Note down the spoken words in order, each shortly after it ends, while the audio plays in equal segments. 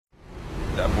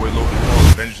That boy Logan Paul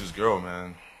avenged his girl,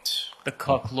 man. The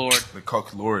cuck lord. The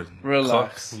cuck lord.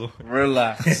 Relax. Cuck lord.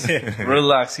 Relax.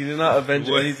 Relax. He did not avenge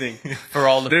anything. For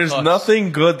all the There's cucks.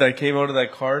 nothing good that came out of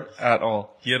that card at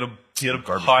all. He had a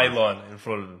Garbage pylon in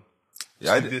front of him.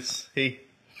 Yeah, I Do did. this. Hey,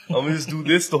 I'm gonna just do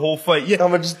this the whole fight. Yeah, I'm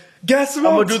gonna just gas him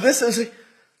I'm out. gonna do this and it's like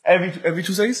every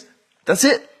 2 seconds. That's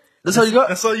it. That's all you got.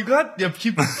 That's all you got? Yeah,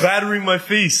 keep battering my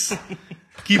face.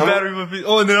 Keep battering my face.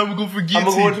 Oh, and then I'm gonna go for guillotine. I'm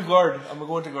gonna go into guard. I'm gonna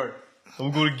go into guard.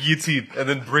 I'm gonna go to guillotine and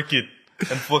then brick it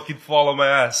and fucking fall on my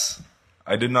ass.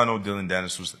 I did not know Dylan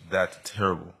Dennis was that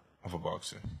terrible of a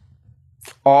boxer.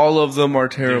 All of them are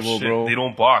They're terrible, shit. bro. They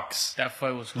don't box. That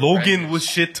fight was Logan horrendous. was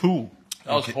shit too.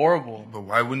 That was horrible. But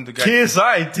why wouldn't the guy...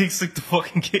 KSI takes like the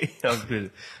fucking game. I was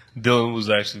good. Dylan was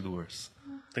actually the worst.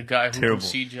 The guy who Terrible. could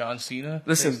see John Cena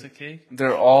Listen. takes the cake.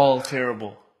 They're all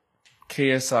terrible.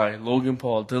 KSI, Logan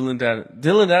Paul, Dylan Dennis.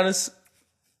 Dylan Dennis,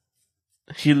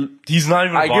 He's not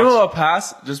even a I boxer. give him a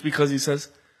pass just because he says,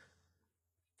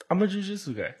 I'm a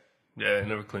jiu-jitsu guy. Yeah, I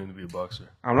never claimed to be a boxer.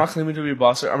 I'm not claiming to be a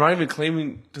boxer. I'm not even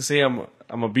claiming to say I'm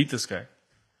gonna beat this guy.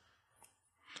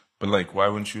 But like, why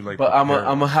wouldn't you like... But I'm prepare-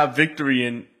 gonna have victory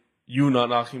in you not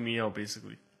knocking me out,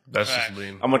 basically. That's just Facts.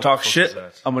 lame. I'm gonna talk What the fuck shit. is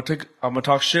that? I'm gonna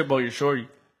talk shit about your shorty.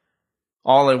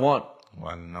 All I want.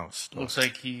 Well, no. Looks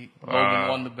like Logan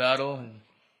won the battle and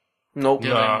Nope.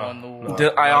 Dylan won the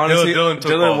war. I honestly, Dylan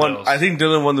took Dylan all won. those. I think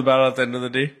Dylan won the battle at the end of the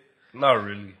day. Not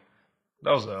really.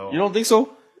 That was hell. You don't think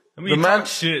so? I mean, the he man- talked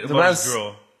shit the about man's- his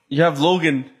girl. You have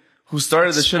Logan, who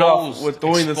started the shit off Exposed- with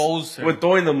throwing exposed the her. with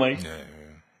throwing the mic. Yeah.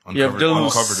 You have Dylan who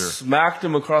uncovered her. smacked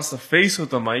him across the face with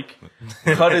the mic,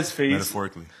 cut his face,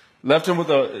 Metaphorically. left him with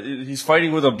he's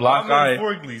fighting with a black Not eye.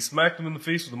 metaphorically. Smacked him in the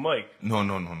face with a mic. No.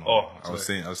 Oh, I was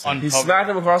sorry. saying. He Uncovered. smacked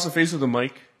him across the face with a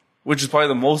mic, which is probably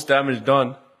the most damage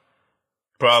done.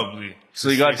 Probably. So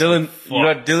you got His face Dylan, was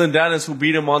you got Dylan Dennis who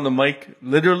beat him on the mic,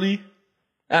 literally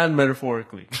and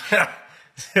metaphorically. fucked.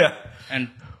 Yeah. And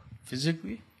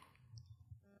physically?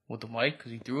 With the mic,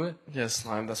 because he threw it? Yes,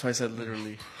 slime. That's why I said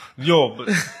literally. Yo, but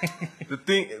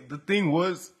the thing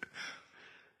was,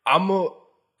 I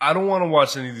don't want to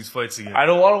watch any of these fights again. I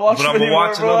don't want to watch But him I'm gonna anymore,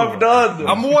 watch bro. another I'm one. done.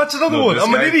 I'm gonna watch another one. This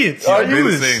I'm an guy- idiot. He's I been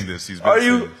knew this. saying this. He's been Are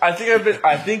saying you? it.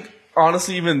 I think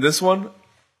honestly, even this one,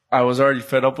 I was already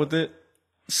fed up with it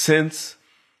since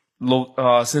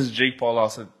Jake Paul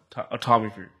lost a Tommy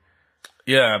Fury.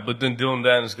 Yeah, but then Dylan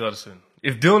Dennis got us in.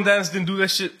 If Dylan Dennis didn't do that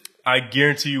shit, I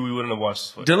guarantee you we wouldn't have watched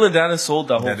this fight. Dylan Dennis sold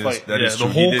that whole That is fight. that Yeah, is the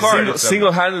true. whole He did card. say that.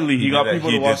 Single-handedly, he did got that. people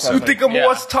He to did watch say that You that. fight. think I'm gonna Yeah.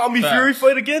 watch Tommy Facts. Fury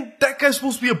fight again? That guy's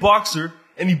supposed to be a boxer,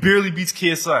 and he barely beats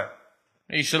KSI.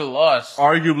 He should have lost.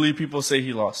 Arguably, people say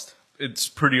he lost. It's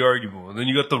pretty arguable. And then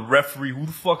you got the referee. Who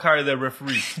the fuck hired that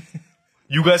referee?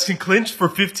 You guys can clinch for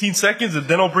 15 seconds and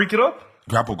then I'll break it up?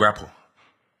 Grapple.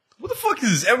 What the fuck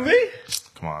is this, MMA?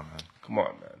 Come on, man. Come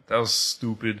on, man. That was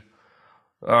stupid.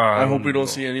 I hope we don't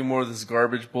see any more of this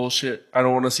garbage bullshit. I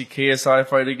don't want to see KSI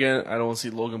fight again. I don't want to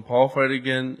see Logan Paul fight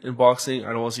again in boxing. I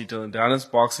don't want to see Dylan Dennis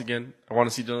box again. I want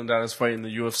to see Dylan Dennis fight in the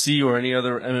UFC or any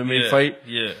other MMA fight.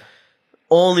 Yeah.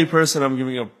 Only person I'm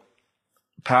giving a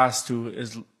pass to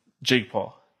is Jake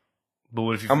Paul. But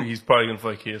what if he's probably going to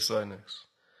fight KSI next?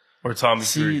 Or Tommy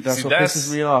Fury? See, that's what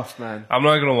pisses me off, man. I'm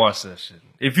not going to watch that shit.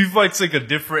 If he fights like a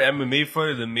different MMA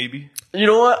fighter, then maybe. You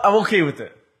know what? I'm okay with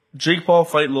it. Jake Paul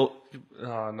fight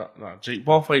Jake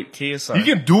Paul fight KSI. You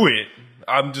can do it.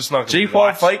 I'm just not going to Jake Paul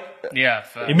watch fight Yeah,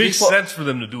 fact. It makes Jake Paul- sense for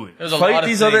them to do it. There's a lot fight of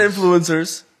these other things.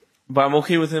 influencers, but I'm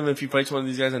okay with him if he fights one of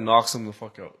these guys and knocks him the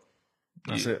fuck out.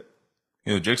 That's it.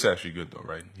 You know, Jake's actually good though,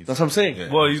 right? That's what I'm saying.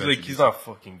 Yeah, Well, he's actually he's decent. not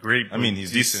fucking great. I mean,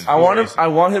 he's decent. I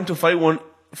want him to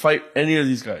fight any of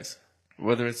these guys.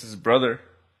 Whether it's his brother,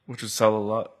 which would sell a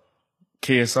lot.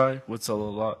 KSI would sell a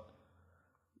lot.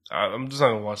 I'm just not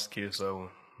going to watch the KSI one.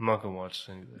 I'm not going to watch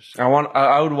any of this shit.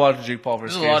 I would watch Jake Paul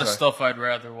versus There's a lot of KSI. stuff I'd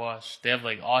rather watch. They have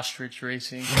like ostrich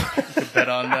racing. You could bet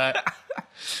on that.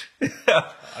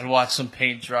 I'd watch some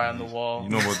paint dry on the wall. You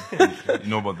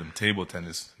know about them table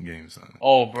tennis games.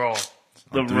 Oh, bro.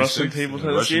 The Russian table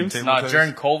tennis games? Nah,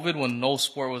 during COVID when no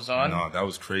sport was on, No, that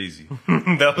was crazy.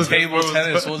 That was table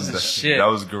tennis was the shit. That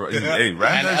was great. Hey,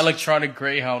 And electronic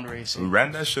greyhound racing. we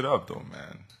ran that shit up though,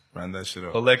 man. Ran that shit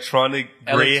up. electronic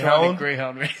Electronic greyhound.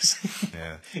 greyhound racing.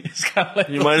 Yeah. It's kind of like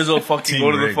You might as well fucking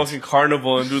go to the rigged. fucking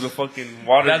carnival and do the fucking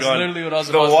water That's gun. literally what I was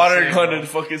the about to water say, gun bro. and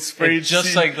fucking spray It's just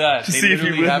see- like that. to They see if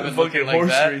you literally win have the it looking fucking like horse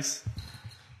that. race.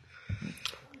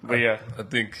 But yeah, I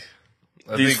think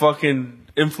these fucking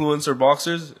influencer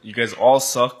boxers, you guys all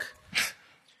suck.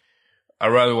 I'd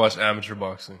rather watch amateur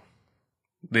boxing.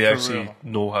 They actually real.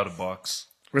 know how to box.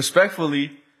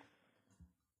 Respectfully,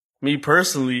 me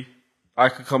personally, I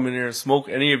could come in here and smoke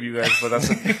any of you guys, but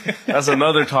that's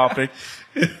another topic.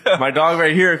 My dog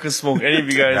right here could smoke any of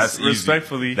you guys That's easy.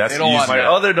 respectfully. That's They don't want easy. My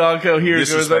other dog out here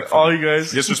goes like all you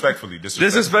guys. Disrespectfully.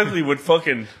 Disrespectfully would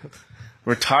fucking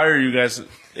retire you guys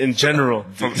in general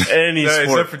from any Yeah, sport.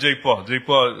 except for Jake Paul. Jake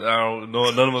Paul, I don't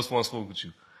know, none of us want to smoke with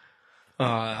you.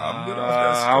 I'm good off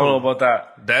that I don't know about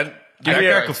that. That me guy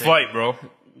a- could fight, bro.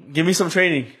 Give me some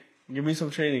training. Give me some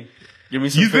training. Give me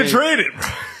some. He's been training. traded,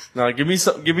 bro. No, give me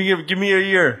some. Give me a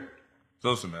year.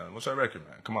 Listen, man. What's our record,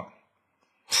 man? Come on.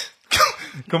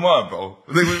 Come on, bro.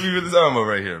 Look what we talking about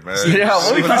right here, man. Yeah,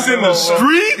 what are you He's talking in the about?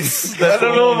 streets. I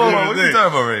don't know about What are you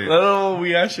talking about right I here? don't know what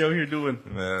we actually out here doing.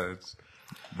 Man,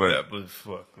 but Yeah, but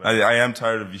fuck, man. I am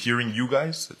tired of hearing you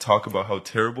guys talk about how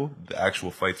terrible the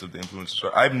actual fights of the influencers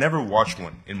are. I've never watched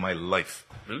one in my life.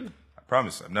 Really? I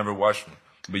promise, I've never watched one.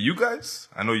 But you guys,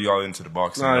 I know you all into the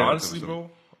boxing. Nah, and all that Honestly, stuff.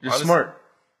 bro. You're honestly, smart.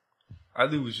 I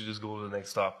think we should just go to the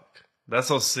next topic. That's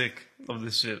how sick of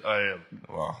this shit I am.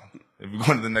 Wow. If we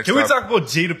go to the next Can we topic- talk about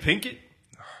Jada Pinkett?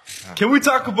 Can we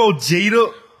talk about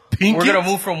Jada Pinkett? We're gonna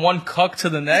move from one cuck to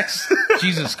the next.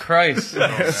 Jesus Christ!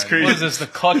 That's crazy. What is this? The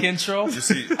cuck intro? You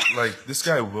see, like, this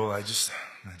guy Will, man,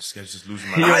 this guy's just losing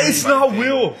my Yeah, mind. It's not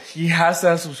Will. He has to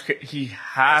have some. He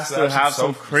has to have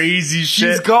some crazy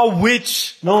shit. She's got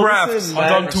witchcraft listen,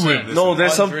 done man. to him. No,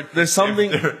 there's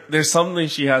 100%. something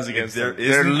she has against there him.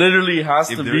 There isn't- literally has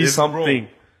if to there be isn't, bro, something.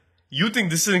 You think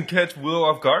this didn't catch Will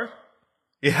off guard?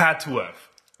 It had to have.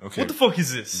 Okay. What the fuck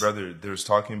is this? Brother, there's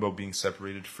talking about being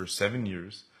separated for 7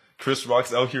 years. Chris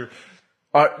Rock's out here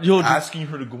Yo, asking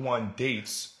her to go on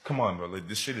dates. Come on, bro. Like,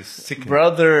 this shit is sick.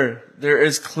 brother, there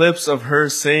is clips of her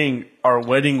saying our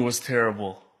wedding was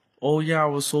terrible. Oh yeah, I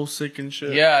was so sick and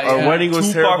shit. Yeah, our yeah. wedding was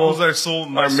Tupac terrible. was our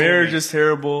soul. Our marriage is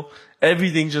terrible.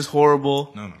 Everything's just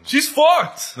horrible. No. She's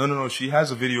fucked. No. She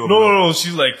has a video of No.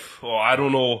 She's like, oh, I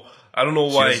don't know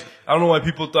why. She's- I don't know why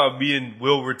people thought me and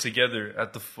Will were together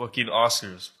at the fucking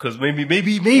Oscars. Because maybe.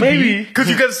 Because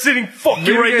you guys sitting fucking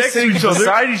Maybe right you're next to sitting each other.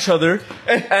 beside each other,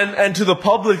 and to the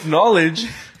public knowledge,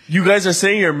 you guys are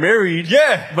saying you're married.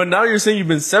 Yeah. But now you're saying you've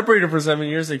been separated for 7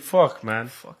 years. Like, fuck, man.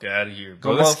 Fuck out of here,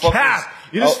 bro. The That's motherfuckers- cap.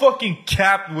 It is fucking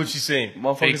cap what she's saying.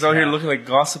 Motherfuckers Fake out here cap. looking like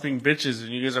gossiping bitches, and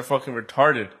you guys are fucking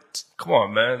retarded. Come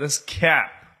on, man. That's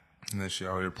cap. And then she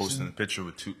out here posting a picture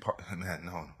with two. Man,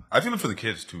 no. I feel it for the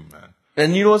kids too, man.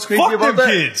 And you know what's crazy Fuck about them that?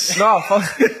 kids. No, fuck.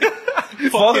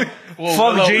 fuck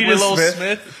Jaden Willow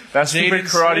Smith. That stupid Jaden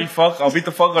karate Smith. fuck. I'll beat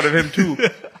the fuck out of him too.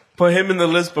 Put him in the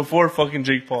list before fucking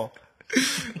Jake Paul.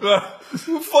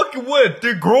 Who fucking would?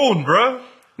 They're grown, bro.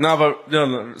 No, but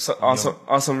no, so,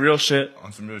 on some real shit.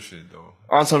 On some real shit, though.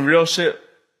 On some real shit.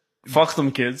 Fuck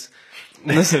them kids.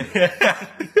 Listen,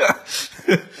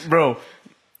 bro.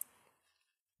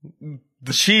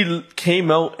 She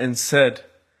came out and said,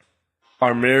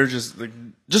 "Our marriage is like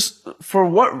just for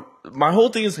what." My whole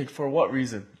thing is like, for what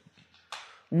reason?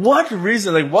 What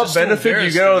reason? Like, what Just to benefit do you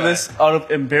embarrass get the out of guy. this? Out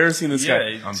of embarrassing this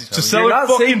guy? I'm to telling sell You're her not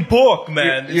fucking saying- book,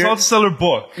 man. It's you're- all to sell her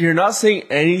book. You're not saying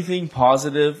anything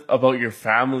positive about your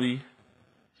family.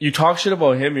 You talk shit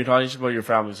about him. You're talking shit about your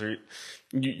family. So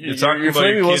You're talking about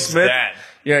flaming your Will kid's Smith. dad.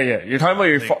 Yeah. You're talking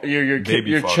about your baby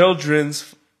your father.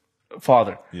 children's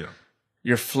father. Yeah.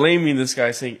 You're flaming this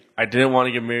guy, saying, "I didn't want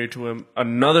to get married to him.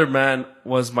 Another man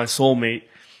was my soulmate."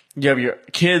 You have your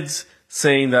kids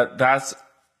saying that that's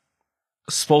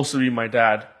supposed to be my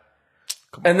dad.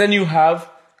 And then you have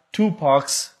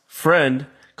Tupac's friend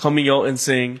coming out and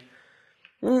saying,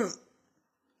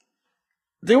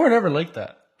 they were never like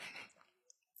that.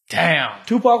 Damn.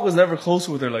 Tupac was never close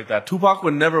with her like that. Tupac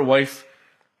would never wife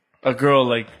a girl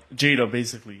like Jada,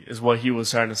 basically, is what he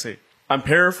was trying to say. I'm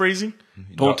paraphrasing.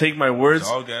 Don't take my words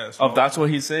Dog ass. of that's what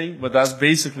he's saying, but that's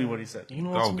basically what he said. You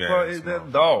know Dog Tupac ass, is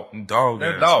that dog. Dog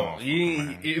That ass, dog.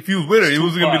 motherfucker. If he was with her, he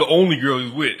wasn't gonna be the only girl he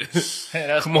was with. Hey,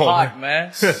 that's Come on, hot,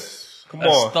 man. Come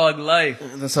That's on. thug life.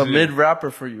 That's a mid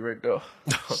rapper for you right now.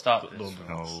 Stop this.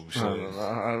 Oh, shit.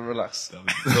 Relax.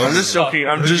 I'm just joking.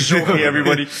 I'm just joking,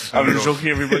 everybody. I'm just joking,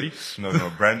 everybody.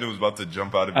 No. Brandon was about to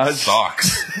jump out of I his was-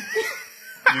 socks.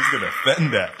 He's gonna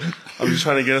offend that. I'm just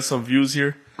trying to get us some views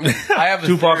here. I have a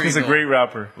Tupac theory, is a though. great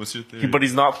rapper, What's your theory? but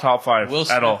he's not top 5 Will at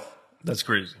Smith. all. That's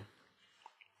crazy.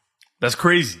 That's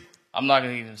crazy. I'm not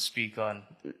gonna even speak on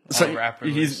So rapper.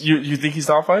 he's you think he's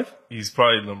top 5? He's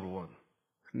probably number one.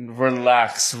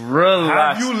 Relax.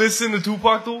 Have you listened to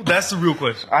Tupac though? That's the real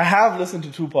question. I have listened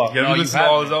to Tupac. Have you you listened to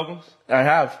all his haven't. albums? I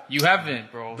have. You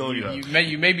haven't, bro. No, you you haven't.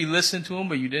 you maybe listened to him,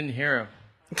 but you didn't hear him.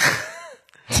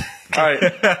 All right.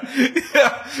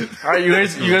 All right, you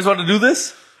guys want to do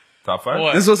this? Top 5?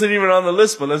 What? This wasn't even on the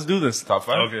list, but let's do this. Top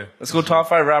 5? Okay. Let's go top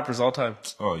 5 rappers all time.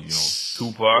 Oh,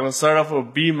 Tupac. Let's start off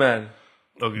with B-Man.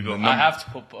 Okay, go. I have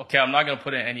to put. Okay, I'm not gonna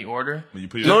put it in any order. You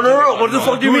put No. What the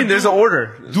fuck do you mean? There's an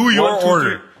order. Do your 1, 2,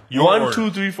 order. 3. Your 1, order.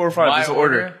 2, 3, 4, 5. My There's an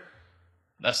order.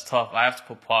 That's tough. I have to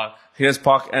put Pac. He has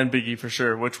Pac and Biggie for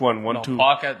sure. Which one? 1, No, 2.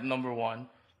 Pac at number 1.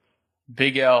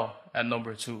 Big L at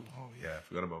number 2. Oh yeah, I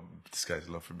forgot about this guy's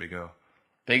love for Big L.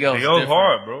 Big L's They go different.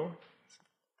 hard, bro.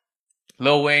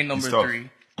 Lil Wayne number He's tough. 3,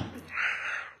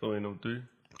 Oh, ain't no 3.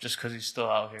 just because he's still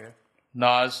out here.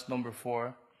 Nas number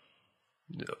 4,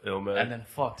 Yeah, yo, man. and then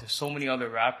fuck, there's so many other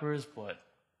rappers, but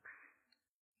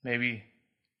maybe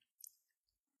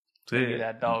Yeah.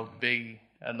 that dog Biggie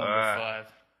at number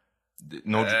 5.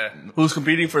 No, Who's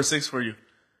competing for 6 for you?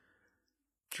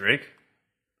 Drake.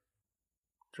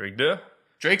 Drake there?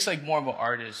 Drake's like more of an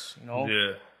artist, you know.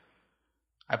 Yeah.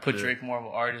 I put Drake more of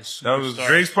an artist. That was superstar.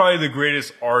 Drake's probably the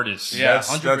greatest artist. Yeah, that's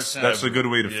 100%. that's a good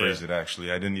way to Yeah. phrase it. Actually,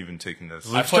 I didn't even take that. I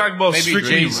Let's put talk about maybe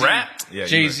strictly Jay-Z. rap. Yeah,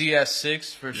 Jay Z at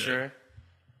 6 for sure.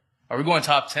 Are we going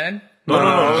top 10? No.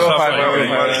 Stop Five,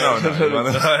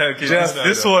 fighting. five. Okay, Just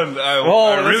this one, I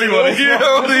Oh, really want to hear. This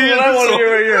is what I want to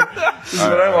hear right here. This is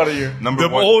what I want to hear. Number The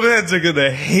one. old heads are gonna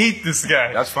hate this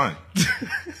guy. That's fine.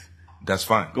 That's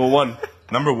fine. Go 1.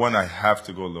 Number 1, I have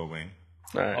to go Lil Wayne,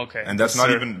 All right. Okay. and that's Yes, not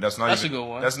sir. even That's a good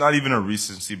one. That's not even a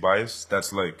recency bias.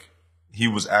 That's like he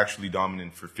was actually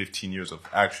dominant for 15 years of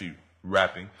actually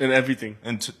rapping. And everything.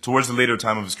 And towards the later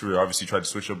time of his career, obviously tried to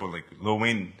switch up, but like Lil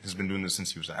Wayne has been doing this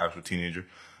since he was an actual teenager.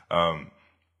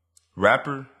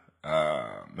 Rapper,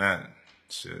 man,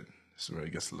 shit, this is where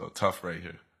it gets a little tough right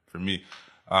here for me.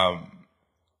 I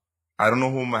don't know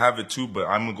who I'm gonna have it to, but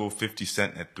I'm gonna go 50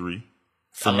 Cent at 3.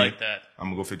 I like that. I'm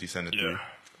gonna go 50 Cent at 3.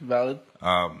 Valid.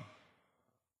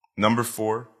 Number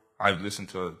 4, I've listened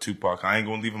to Tupac. I ain't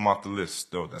gonna leave him off the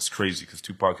list though. That's crazy because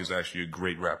Tupac is actually a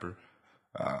great rapper.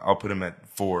 I'll put him at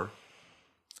 4.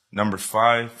 Number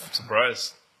 5,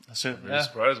 Surprised. That's it. Really Yeah.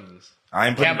 surprised with this. I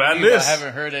ain't Can't putting bad believe list. I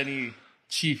haven't heard any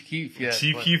Chief Keef yet.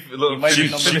 Chief but Keef, he look, might be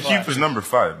Chief number Chief 5. Keef is number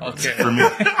 5 bro, Okay. for me.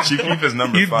 Chief Keef is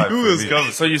number 5 He for knew it was me.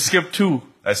 coming. So you skipped 2.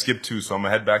 I skipped 2, so I'm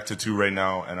gonna head back to 2 right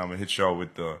now, and I'm gonna hit y'all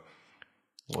with the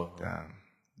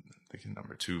thinking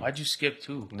number 2 Why'd you skip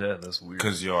 2? Yeah, that's weird.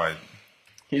 because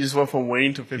He just went from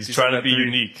Wayne to 50 He's Cent trying to at be 3.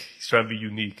 unique. He's trying to be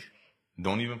unique.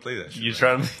 don't even play that shit. You're right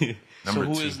trying to be. now. Number So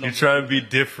who 2. is You're number trying to be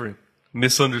different,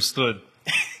 misunderstood.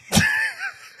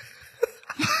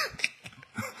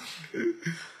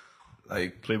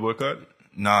 Like, Playboy card.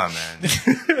 nah,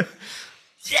 man.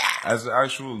 As an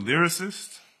actual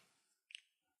lyricist,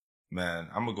 man,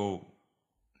 I'm gonna go.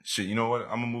 Shit, you know what?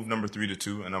 I'm gonna move number 3 to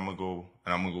 2, and I'm gonna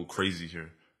go crazy here.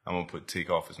 I'm gonna put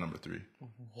Takeoff as number 3.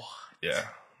 Yeah.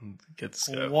 Get this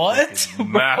guy What?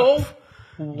 fucking map. Bro?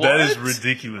 That is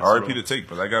ridiculous. R.I.P. bro. to Take,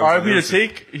 but that guy was a RIP to lyricist.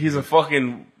 Take, he's a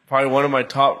fucking, probably one of my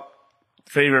top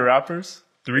favorite rappers.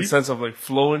 3? In the sense of like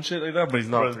flow and shit like that, but he's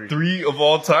not 3. 3 of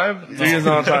all time? 3 is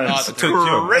not on time. Not Took,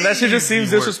 yo, And that shit just seems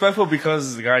Crazy work. disrespectful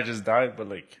because the guy just died, but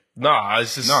like, Nah,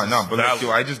 it's just No, but like, valid.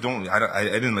 yo, I just don't. I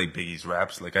didn't like Biggie's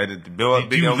raps. Like I did. Bill,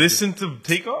 Do you listen to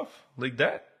Takeoff like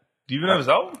that? Do you even have his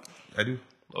album? I do.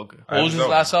 Okay. What was his No.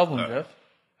 last album, Jeff?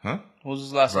 Huh? What was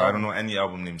his last Bro, I album? don't know any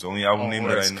album names. The only album name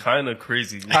that I That's know. kind of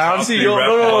crazy. I honestly, They yo, rap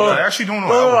no, all no, that. I actually don't know.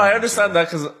 no, album I names, understand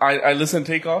that because I listen to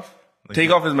Takeoff. Like,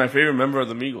 Takeoff is my favorite member of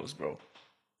the Migos, bro.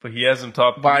 But he has him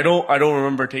top. But I don't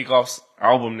remember Takeoff's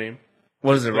album name.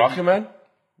 What is it, Rocket Man?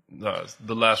 No, it's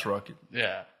the last Rocket.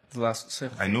 Yeah. The last.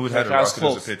 I knew it had a Like, I was rocket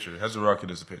as close. a picture. It has a rocket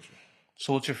as a picture.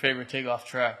 So what's your favorite Takeoff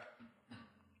track?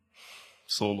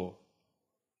 Solo.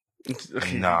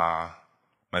 Okay. Nah,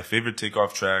 my favorite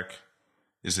Takeoff track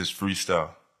is his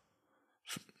freestyle.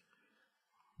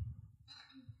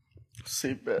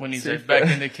 Safe bet. When he's Safe like back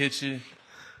bet. in the kitchen.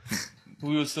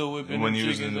 We were still whipping When the he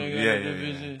was in chickens. the like, yeah, the yeah,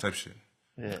 division. yeah, type shit.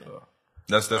 Yeah.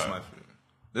 That's my favorite.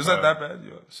 It's not that bad,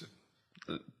 yo. Shit.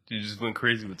 You just went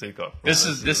crazy with Takeoff. This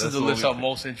is That's the list only I'm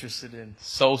most interested in.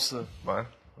 Sosa. Mine?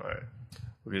 All right.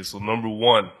 Okay, so number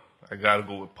 1, I gotta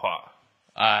go with Pac.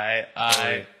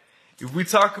 I If we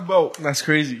talk about That's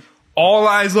crazy. All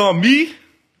Eyes on Me,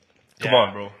 come Yeah.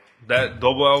 on, bro. That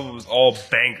double album was all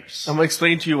bangers. I'm gonna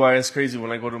explain to you why it's crazy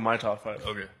when I go to my top 5.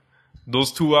 Okay,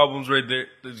 those 2 albums right there.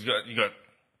 You got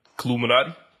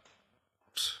Illuminati,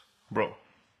 bro.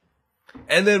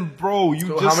 And then, bro, you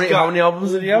So just how many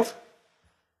albums did he have?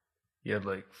 You have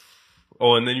like,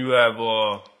 oh, and then you have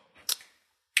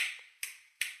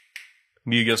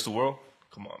Me Against the World.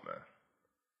 Come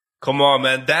on,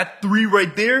 man. That 3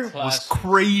 right there was Classic.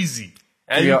 crazy.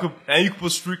 And Yeah. you could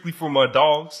put Strictly for My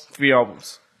Dogs. 3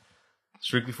 albums.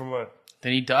 Strictly for My.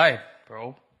 Then he died,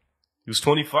 bro. He was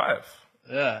 25.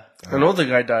 Yeah. I know the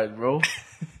guy died, bro.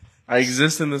 I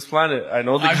exist in this planet. I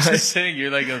know the I'm guy. just saying,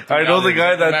 you're like a. I know the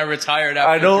guy that man retired. After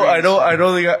I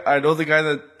know the guy. I know the guy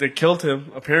that killed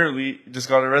him. Apparently, just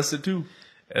got arrested too.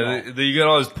 And then you got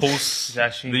all his posts.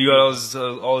 Then you got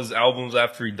all his albums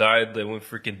after he died that went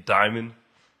freaking diamond.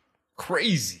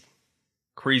 Crazy.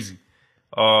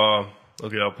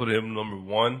 Okay, I'll put him number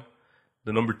 1.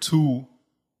 The number 2,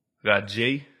 got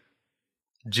Jigga.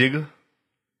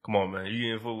 Come on, man.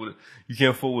 You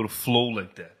can't fuck with a flow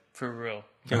like that. For real.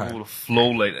 You can't fuck with a flow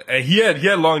like that. And he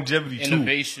had longevity too.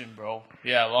 Innovation, bro.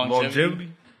 Yeah,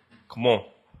 longevity. Come on.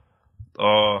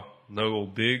 Now go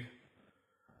big.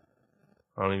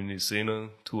 I don't even need to say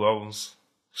nothing. 2 albums.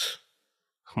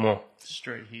 Come on.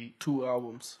 Straight heat. 2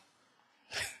 albums.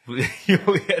 You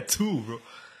only had 2, bro.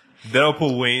 Then I'll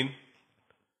put Wayne.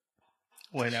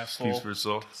 Wayne at full. Speaks for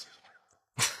itself.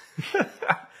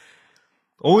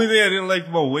 Only thing I didn't like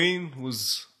about Wayne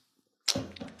was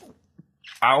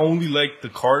I only liked the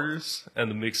Carters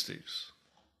and the mixtapes.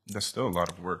 That's still a lot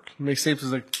of work. Mixtapes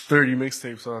is like 30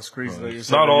 mixtapes, so that's crazy.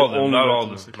 Not all of them. Not all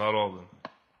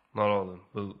of them.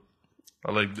 But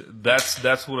I like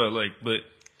that's what I like. But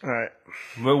all right.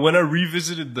 When I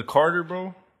revisited the Carter,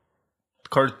 bro,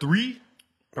 Carter 3,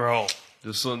 bro,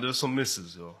 there's some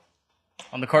misses, yo.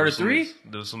 On the Carter 3,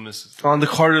 there's some misses. On the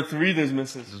Carter 3, there's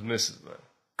misses. There's misses, man.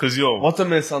 Cause yo, what's a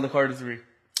miss on the Carter 3?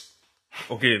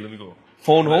 Okay, let me go.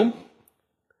 Phone Home.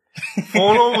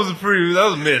 Phone Home was that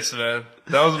was a miss, man.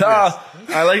 That was a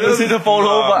miss. I like to see the Phone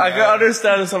Home, but I can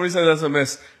understand if somebody says that's a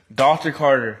miss. Dr.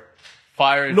 Carter.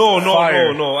 Fire. No.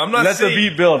 I'm not Let saying. the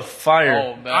beat build. Fire.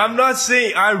 Oh, man. I'm not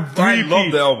saying I really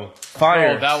love the album.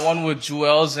 Fire. Bro, that one with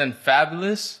Jewels and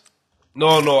Fabulous.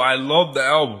 No, I love the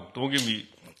album. Don't get me.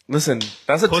 Listen,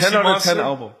 that's a Pussy 10 out of Monster? 10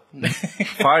 album.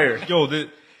 Fire. Yo,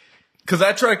 because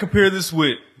I try to compare this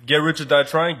with Get Rich or Die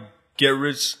Trying. Get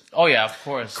Rich. Oh yeah, of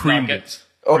course. Creamed it,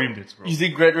 bro. You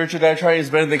think Get Rich or Die Trying is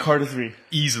better than Carter 3?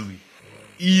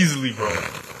 Easily, bro.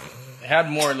 It had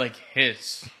more like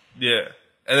hits. Yeah,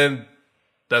 and then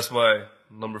that's my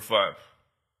number 5.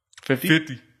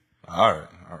 50. All right.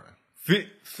 50.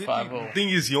 5-0. Thing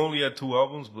is, he only had 2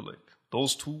 albums, but like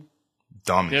those 2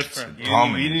 Dominant. Different.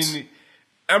 Dominant.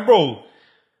 And bro,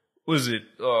 was it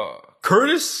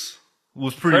Curtis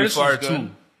was pretty Curtis fire was good. too.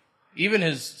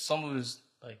 Even some of his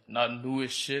like not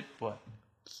newish shit, but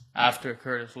after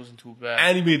Curtis wasn't too bad.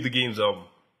 And he made the Games album.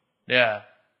 Yeah.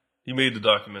 He made the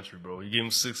documentary, bro. He gave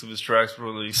him 6 of his tracks,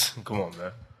 bro. Come on,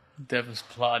 man. Devin's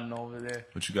plotting over there.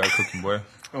 What you got cooking, boy?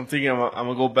 I'm thinking I'm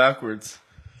gonna go backwards.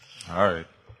 All right.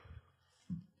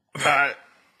 Alright.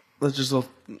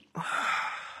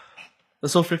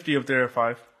 Let's go 50 up there at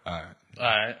 5. All All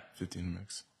right. 50 in the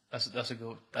mix. That's a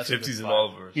good. That's 50's a in good all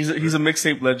of ours. He's a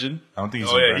mixtape legend. I don't think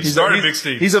he's Oh in yeah, Brandon. he started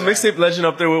mixtape. He's a mixtape legend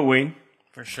up there with Wayne.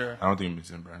 for sure. I don't think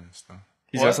he's in Brandon still.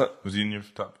 Was he in your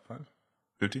top 5?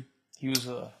 50? He was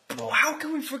a. How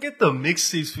can we forget the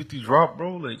mixtapes 50 drop,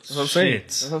 bro? Like That's what I'm saying. shit.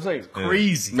 That's what I'm saying.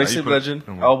 Crazy. How you Mixtape put- legend,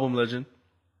 in what? album legend.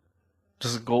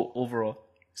 Just a goal overall.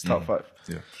 It's top 5.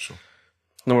 Yeah, for sure.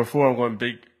 Number 4, I'm going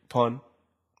Big Pun.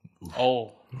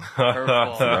 Oh, Forgot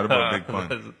curveball. about Big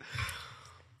Pun.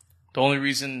 The only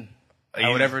reason I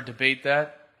would ever debate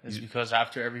that is because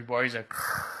after every bar he's like.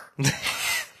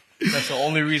 That's the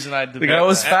only reason I debate. The guy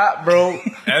was fat, bro.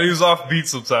 And he was off beat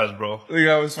sometimes, bro. The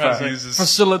guy was fat. He was just-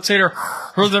 Facilitator.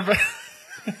 The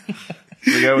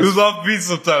guy He was was off beat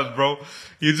sometimes, bro.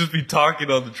 He'd just be talking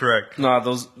on the track. Nah,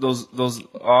 those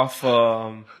off.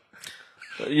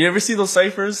 You ever see those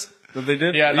ciphers that they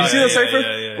did? Yeah, you no, see yeah, the cipher?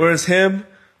 yeah. Where it's him.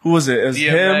 Who was it? It was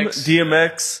him, DMX.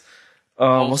 DMX.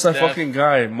 What's that Def. fucking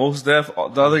guy? Most Def.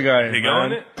 The other guy. Big man.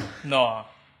 on it? No.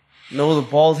 No, the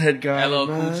bald head guy. LL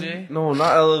Cool man. J? No,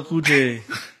 not LL Cool J.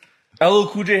 LL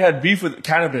Cool J had beef with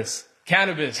Cannabis.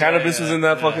 Cannabis. Cannabis was in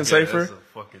that fucking Yeah, cipher. that's a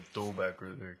fucking throwback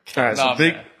right there. Alright, so Nah,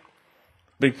 big, man.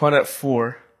 Big Pun at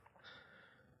 4.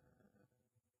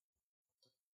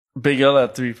 Big L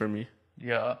at 3 for me.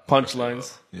 Yeah.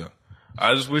 Punchlines. Yeah.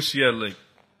 I just wish he had like.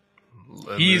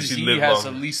 He lived has the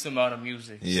longer. least amount of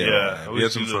music. Yeah. Yeah, I He had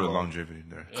wish some he sort of lived longevity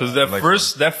there. Because I like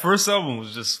that first album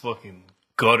was just fucking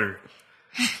gutter.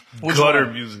 Which Gutter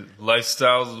one? music.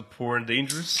 Lifestyles of the Poor and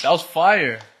Dangerous. That was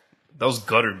fire. That was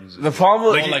gutter music. The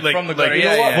problem with Like from the gutter. you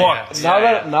know Yeah, what? yeah,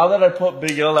 Fuck. yeah. now that I put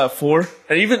Big L at 4,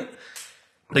 and even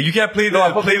Like you can't play No,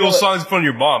 I put play people those that- songs in front of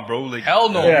your mom, bro. Like Hell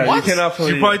no. yeah, What? you cannot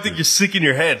play. you probably think you're sick in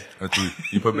your head. At 3.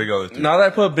 You put Big L at 3. Now that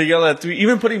I put Big L at 3,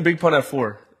 even putting Big Pun at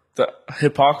 4, the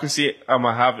hypocrisy I'm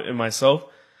gonna have in myself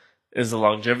is the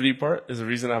longevity part. Is the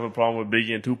reason I have a problem with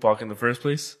Biggie and Tupac in the first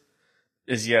place.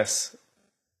 Is yes,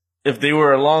 if they were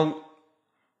around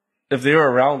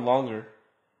longer,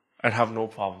 I'd have no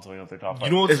problem throwing up their top 5.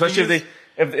 You know what especially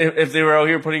if they were out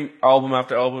here putting album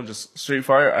after album just straight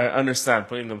fire. I understand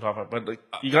putting them top 5, but like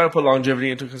you gotta put longevity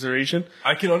into consideration.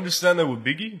 I can understand that with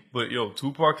Biggie, but yo,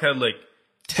 Tupac had like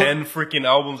 10 freaking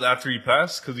albums after he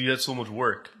passed because he had so much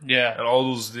work. Yeah, and all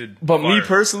those did. But fire. me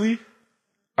personally,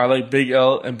 I like Big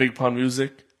L and Big Pun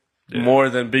music more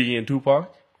than Biggie and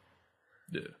Tupac.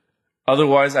 Yeah.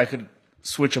 Otherwise, I could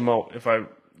switch them out if I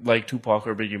like Tupac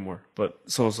or Biggie more. But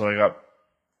so I got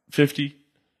 50,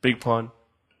 Big Pun,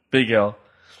 Big L.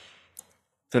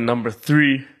 Then number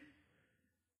 3, you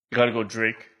gotta go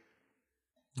Drake.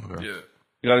 Okay. Yeah.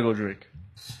 You gotta go Drake.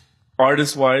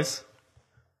 Artist wise,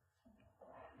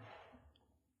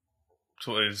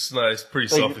 So it's pretty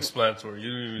self-explanatory.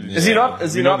 is he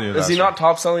not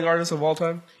top selling artist of all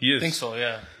time? He is. I think so.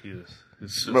 Yeah, He is.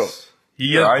 It's just, Bro.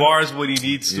 he has bars when he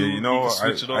needs to. Yeah, you know, He can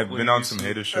switch it up I've when been he on needs some to.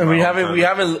 hater shit. And we my whole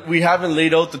haven't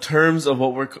laid out the terms of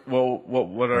what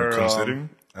are considering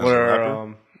as a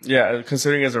rapper?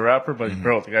 considering as a rapper. But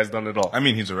bro, the guy's done it all. I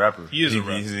mean, he's a rapper. He is a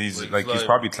rapper. He's Like, he's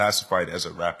probably classified as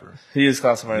a rapper. He is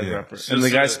classified as a Yeah. rapper, It's and the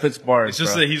just guy that- spits bars. It's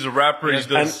just bro. that he's a rapper. He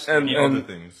does and Other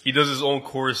things. he does his own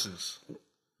choruses.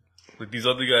 Like these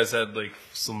other guys had like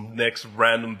some next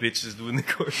random bitches doing the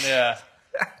chorus. yeah.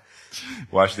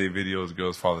 Watch their videos,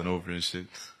 girls falling over and shit.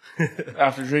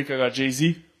 After Drake, I got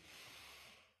Jay-Z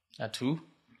At 2?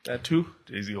 at 2.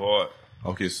 Jay-Z hard.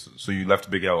 Okay, so you left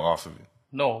Big L off of it.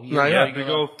 No, Nah, yeah, yeah, Big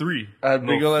O 3. I had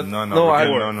Big L at no,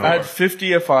 I had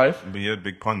 50 at 5. But you had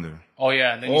Big Pun there. Oh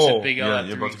yeah, and then you Oh, said Big L Yeah, at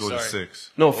you're 3. about to go to Sorry. 6.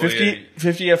 No, 50, yeah.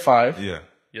 50 at 5. Yeah,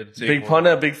 You had to take Big one. Pun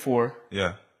at Big 4.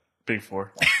 yeah. Big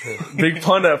 4. Big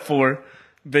Pun at 4.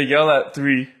 Big L at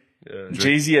 3. Yeah.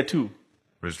 Jay-Z at 2.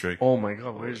 Where's Drake? Oh my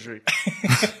god, where's Drake?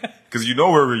 Because you know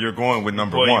where you're going with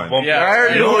number Boy, you one. bump- Yeah. I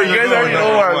already know. You guys already know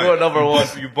where I'm going number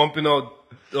 1. You bumping out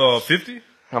 50?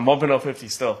 I'm bumping up 50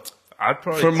 still. I'd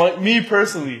probably For me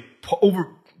personally, over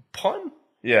Pun.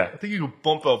 yeah. I think you could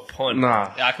bump out Pun.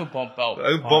 Nah. Yeah, I could bump out.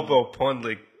 I could bump out Pun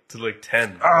like to like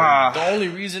 10. The only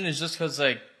reason is just because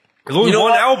like There's only You know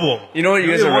one what? album. You know what? You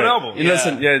He guys only are one right. album. You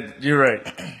listen, yeah, you're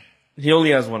right. He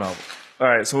only has one album. All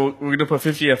right, so we're gonna put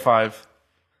 50 at 5.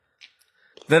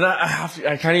 Then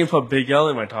I can't even put Big L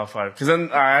in my top 5 because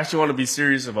then I actually want to be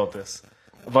serious about this,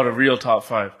 about a real top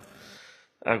 5.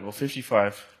 I go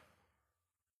 55.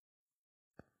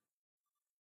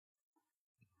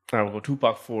 I will go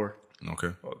Tupac 4. Okay.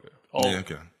 Okay. oh Yeah,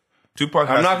 okay. Tupac.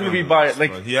 I'm has not to be gonna be on the biased, list,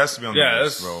 like- bro. He has to be on the Yeah,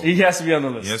 list, that's- bro. He has to be on the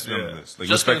list. He has to be on Yeah. the list. Like,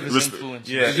 just because of his influence.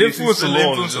 Yeah, His influence the alone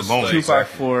influence is just alone. like- Tupac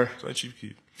Exactly. 4. That's why Chief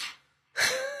Keef.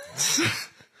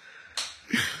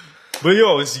 But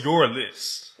yo, it's your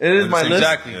list. It is my list,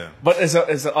 Exactly. Yeah. but it's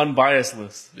an unbiased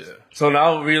list. Yeah. So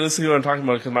now, realistically, what I'm talking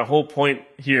about, because my whole point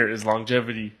here is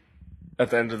longevity. At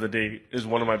the end of the day, is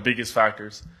one of my biggest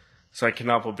factors. So I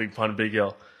cannot put Big Pun, Big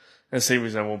L, and the same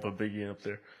reason I won't put Biggie up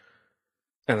there.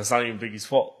 And it's not even Biggie's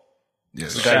fault. Yeah,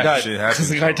 The guy died. Shit Because happens.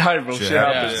 the guy died, bro. Shit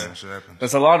happens. Yeah, shit happens.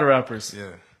 That's a lot of rappers.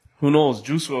 Yeah. Who knows?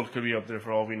 Juice WRLD could be up there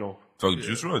for all we know. So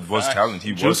Juice WRLD was talented.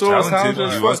 He was Juice WRLD was talented. talented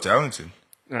as He was fuck. talented.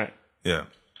 All right. Yeah.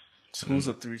 So who's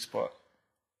the 3 spot?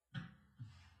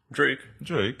 Drake.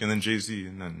 Drake, and then Jay-Z,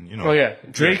 and then, you know. Oh, yeah.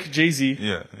 Drake, Jay-Z,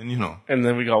 Yeah, and you know. and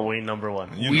then we got Wayne number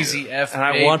 1. You know. Wheezy F. And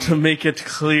I want to make it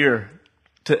clear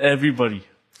to everybody.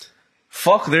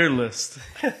 Fuck their list.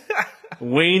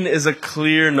 Wayne is a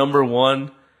clear number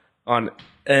 1 on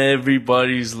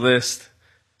everybody's list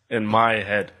in my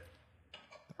head.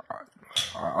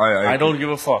 I don't give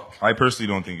a fuck. I personally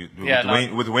don't think it.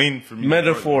 Yeah, with Wayne, for me.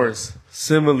 Metaphors,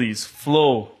 similes,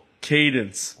 flow,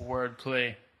 cadence.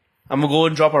 Wordplay. I'm gonna go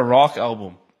and drop a rock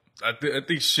album. I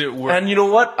think shit worked. And you know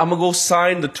what? I'm gonna go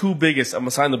sign the 2 biggest. I'm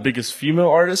gonna sign the biggest female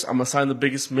artist. I'm gonna sign the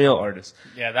biggest male artist.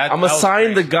 Yeah, that. I'm gonna that was sign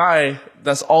the crazy. guy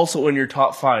that's also in your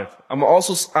top 5.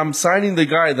 I'm signing the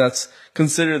guy that's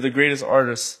considered the greatest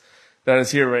artist that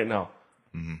is here right now.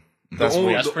 That's the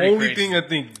only, Wayne. the pretty only crazy. thing I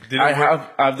think didn't I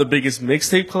work. have the biggest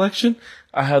mixtape collection.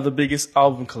 I have the biggest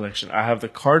album collection. I have the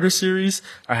Carter series.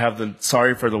 I have the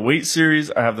Sorry for the Wait series.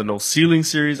 I have the No Ceiling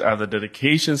series. I have the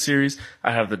Dedication series.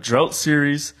 I have the Drought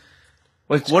series.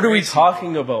 Like, what are we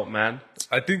talking about, man?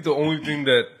 I think the only thing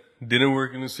that didn't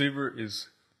work in his favor is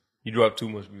he dropped too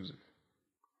much music.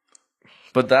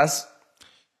 But that's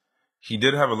He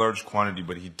did have a large quantity,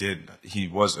 but he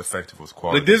was effective with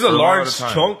quality. Like, there's a For lot large of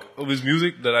time. chunk of his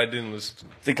music that I didn't listen to.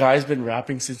 the guy's been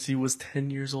rapping since he was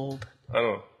 10 years old. I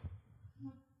don't know.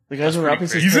 The guy's been rapping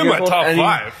since He's 10 in my years old, top and he-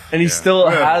 5. and he still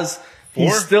Yeah. has he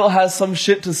 4? still has some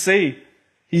shit to say.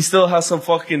 He still has some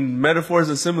fucking metaphors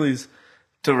and similes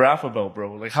to rap about,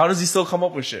 bro. Like, how does he still come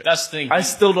up with shit? That's the thing. I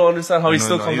still don't understand how he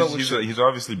still comes up with he's, shit. he's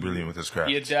obviously brilliant with his craft.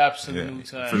 He adapts to the Yeah, new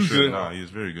for times. sure. good. No, he's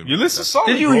very good. Your with list that. is solid,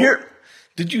 Did you bro. hear?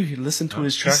 Did you listen to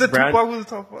his He track? said Tupac was the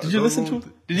top 5. Did you listen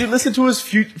to? Did you listen to his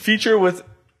feature with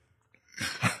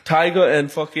Tyga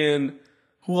and fucking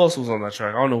who else was on that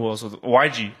track? I don't know who else was.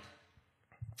 YG.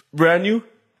 Brand new.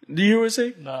 Do you hear what I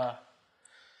say? Nah.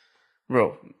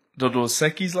 Bro, the Dos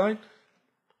Equis line.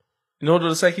 You know the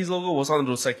Dos Equis logo? What's on the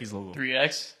Dos Equis logo?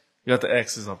 3X. You got the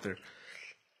X's up there.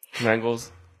 Man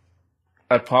goes,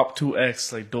 I popped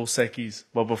 2X like Dos Equis.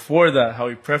 But before that, how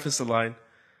he prefaced the line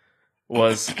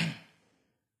was,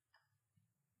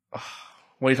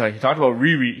 what are you talking? He talked about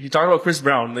Riri. He talked about Chris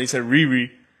Brown. And then he said Riri.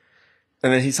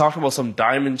 And then he talked about some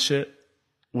Diamond shit,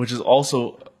 which is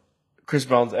also Chris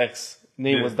Brown's ex.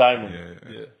 Name was Diamond.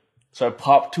 Yeah. So I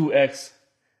popped 2X.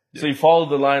 So he followed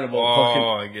the line about fucking. Oh,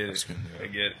 I get it. I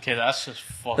get it. Okay, that's just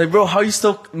fucked. Like, bro, how you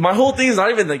still? My whole thing is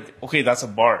not even like, okay, that's a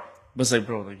bar, but it's like,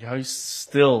 bro, like, how you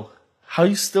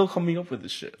still coming up with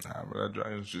this shit? Nah, bro, that guy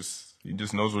is just, he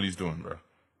just knows what he's doing, bro.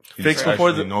 He Fix just before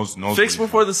actually the knows fix what he's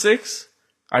before the 6.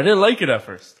 I didn't like it at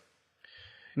first.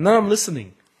 Now I'm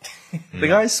listening. The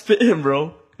guy's spitting,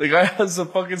 bro. The guy has some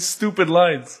fucking stupid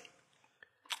lines.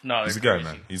 No, He's the guy,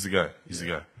 man. He's the guy. He's the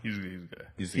guy. He's a guy.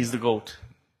 He's the GOAT.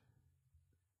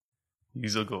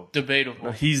 He's a goat. debatable.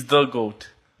 No, he's the GOAT.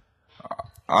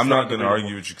 I'm not not gonna debatable.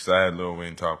 argue with you because I had Lil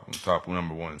Wayne top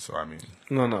number 1. So I mean,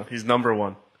 No, he's number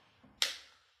 1.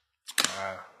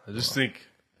 I just think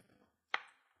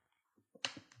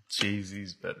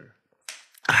Jay-Z's better.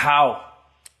 How?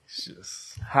 It's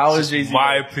just How is Jay-Z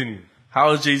my better? opinion.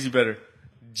 How is Jay-Z better?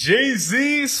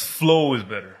 Jay-Z's flow is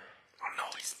better. No,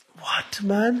 he's what,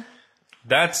 man?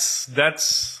 That's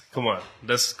come on.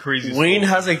 That's crazy. Wayne flow.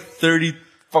 has like 30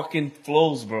 fucking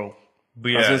flows, bro. But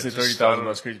I yeah, was gonna say just, 30,000.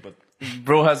 That's crazy, but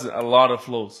bro has a lot of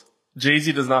flows.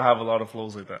 Jay-Z does not have a lot of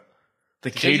flows like that.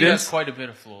 The Jay-Z has cadence, quite a bit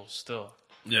of flow still.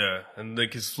 Yeah, and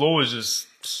like his flow is just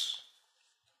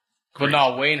But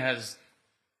no, Wayne has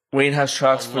Wayne has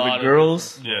tracks a for lot the of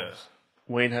girls. different yeah. flows.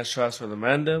 Wayne has tracks for the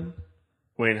mandem.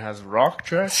 Wayne has rock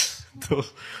tracks.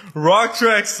 Those rock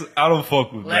tracks, I don't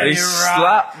fuck with. Let Man. They it rock.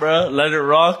 slap, bro. Let it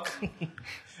rock.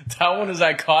 That one is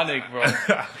iconic, bro.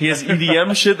 He has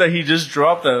EDM shit that he just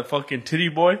dropped. That fucking Titty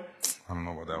Boy. I don't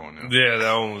know about that one. Yeah,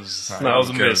 that one was I that don't was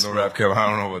a care, miss. No rap cap. I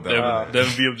don't know about that one.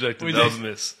 Devin, be objective. That was a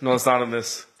miss. No, it's not a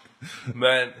miss.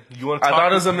 Man, you want to I talk?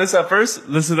 thought it was a miss at first.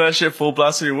 Listen to that shit full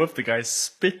blast of your whip. The guy's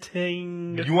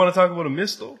spitting. You want to talk about a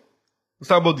miss though? Let's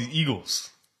talk about the Eagles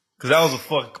because that was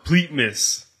a complete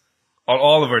miss on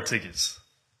all of our tickets.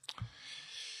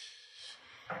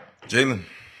 Jalen.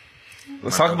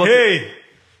 Let's talk about. Hey,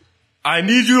 I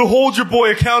need you to hold your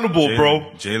boy accountable,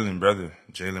 bro. Jalen, brother.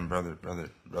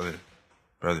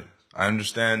 I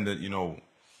understand that,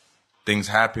 things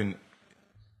happen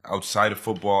outside of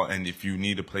football, and if you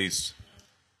need a place,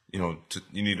 you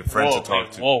need a friend to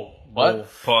talk to. Whoa, what?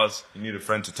 Pause. You need a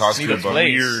friend to talk Need to a about.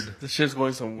 place. Weird. This shit's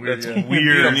going some weird. That's Yeah.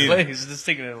 weird. need- Place. This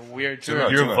taking a weird turn.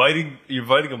 out. You're Chill out.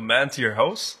 inviting a man to your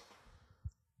house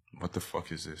What the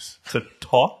fuck is this? to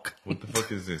talk. What the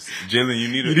fuck is this? Jalen, you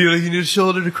need You need a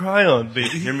shoulder to cry on, baby.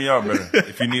 hear me out, brother.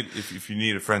 If you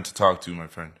need a friend to talk to, my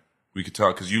friend, we could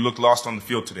talk because you look lost on the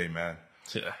field today, man.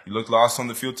 Yeah. You looked lost on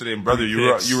the field today, and brother.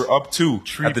 Picks. You were up 2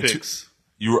 Tree at the picks.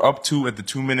 You were up 2 at the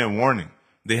 2-minute warning.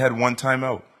 They had one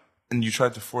timeout, and you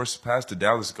tried to force a pass to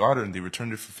Dallas Goedert, and they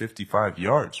returned it for 55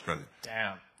 yards, brother.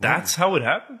 Damn. That's how it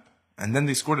happened. And then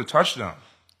they scored a touchdown.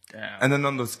 Damn. And then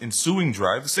on the ensuing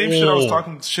drive, the same shit I was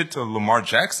talking shit to Lamar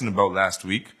Jackson about last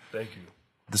week. Thank you.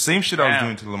 The same shit I was Damn.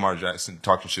 doing to Lamar Jackson,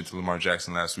 talking shit to Lamar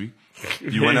Jackson last week.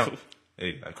 You went out.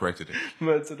 Hey, I corrected it.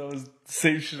 Man said that was the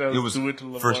same shit I was, was doing to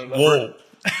Lamar. first- last Whoa. night.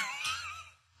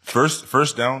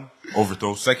 First down,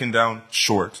 overthrow. Second down,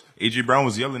 short. AJ Brown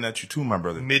was yelling at you too, my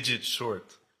brother. Midget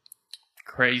short.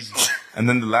 Crazy. And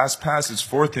then the last pass is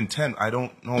 4th and 10. I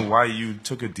don't know why you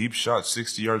took a deep shot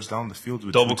 60 yards down the field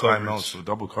with Double 2 coverage. timeouts. So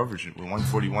double coverage with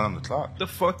 141 on the clock. What the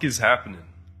fuck is happening?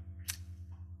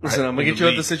 Listen, I'm gonna in get the you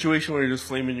out the league. situation where you're just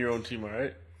flaming your own team,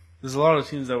 alright? There's a lot of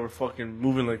teams that were fucking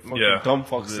moving like fucking Yeah. dumb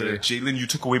fucks today. Jalen, you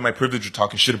took away my privilege of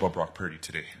talking shit about Brock Purdy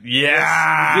today.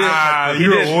 Yeah, He you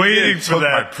did. were He waiting did. for Took my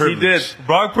that. privilege. He did.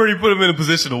 Brock Purdy put him in a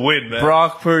position to win, man.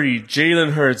 Brock Purdy,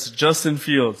 Jalen Hurts, Justin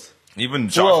Fields. Even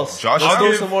Who else? Josh. Let's throw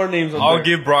Allen. some more names on I'll there.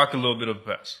 give Brock a little bit of a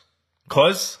pass.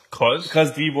 Cause Because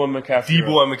Debo and McCaffrey. are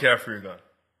Debo out. and McCaffrey are gone.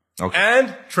 Okay.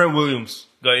 And Trent Williams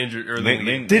got injured early. in the game.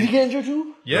 Lane, Did he get injured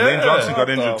too? Yeah, Lane Johnson got What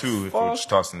injured the too, if we're fuck? just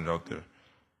tossing it out there.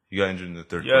 He got injured in the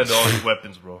third You had quarter. all your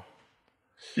weapons, bro.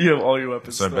 You have all your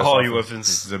weapons. It's our still. best all your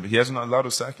offense. weapons. He hasn't allowed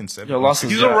a sack in 7 Yo, lost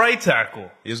his He's a jack. right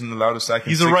tackle. He hasn't allowed a sack in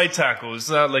He's 6. a right tackle. It's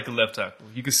not like a left tackle.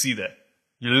 You can see that.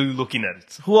 You're literally looking at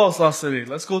it. Who else lost today?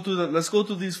 Let's go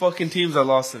through these fucking teams that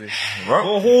lost today. Well,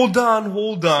 Oh, hold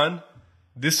on.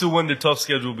 This is when the tough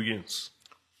schedule begins.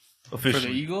 For the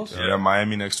Eagles? Yeah,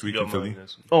 Miami next week We got in Philly. Miami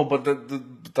next week. Oh, but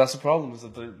that's the problem is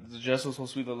that the Jets was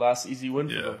supposed to be the last easy win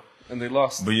for them, and they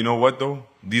lost. But you know what though?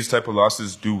 These type of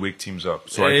losses do wake teams up.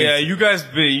 So I think you guys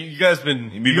been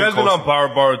on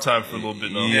borrowed time for a little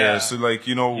bit now. Yeah, so like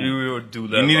you know, You do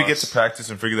that. you need to loss. get to practice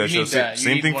and figure that You shit out. need that. You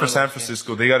Same need thing one for of San those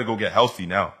Francisco. They got to go get healthy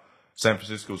now. San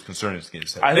Francisco's concern is getting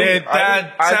healthy.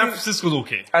 San Francisco's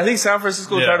okay. I think San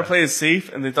Francisco tried to play it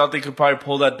safe, and they thought they could probably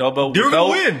pull that dub out. They were gonna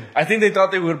win. I think they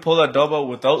thought they would pull that dub out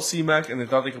without C-Mac, and they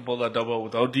thought they could pull that dub out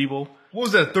without Debo. What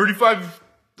was that? 35,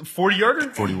 40 yarder?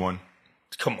 41.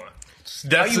 Come on,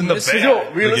 that's in the missing bag. Yo, It's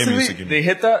a realistically, gimme. they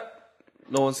hit that.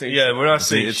 No one's saying. Yeah, we're not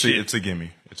saying It's shit. a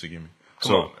gimme. It's a gimme.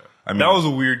 Come on, man. I mean, That was a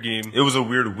weird game. it was a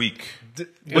weird week. But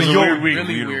was a yo, weird week.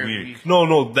 Really weird week.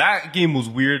 no, that game was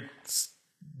weird.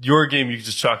 Your game, you could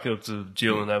just chalk it up to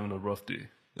Jalen having a rough day.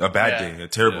 A bad Yeah. day, a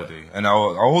terrible day, and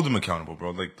I'll hold him accountable, bro.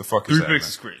 Like the fuck is 3 that, picks man?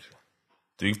 is crazy.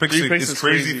 3 picks is is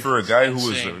crazy crazy. for a guy who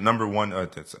was Insane. number one,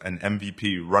 that's an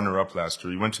MVP runner-up last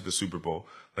year. He went to the Super Bowl.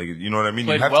 Like you know what I mean?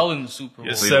 Played You have well to, in the Super Bowl. He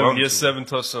has Played seven, well he has too. 7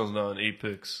 touchdowns now and 8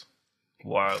 picks.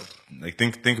 Wild. like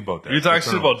think about that. You're talking The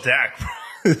shit turnover- about Dak,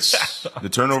 bro. the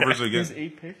turnovers He has again.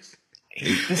 8 picks.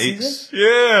 Eight.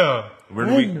 Yeah. We're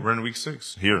in week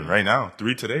 6 here right now.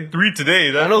 3 today. 3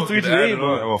 today. That I know fucking 3 today, added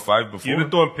but- up. Well, 5 You've before. been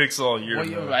throwing picks all year. Well,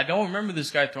 man. I don't remember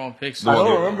this guy throwing picks. I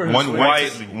don't remember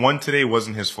his One today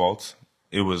wasn't his fault.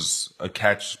 It was a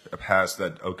pass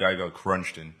that a guy got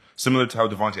crunched in, similar to how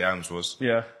Devontae Adams was.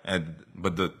 Yeah.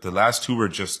 But the last 2 were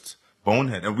just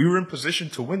bonehead, and we were in position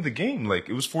to win the game. Like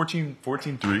it was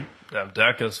 14-3. Damn,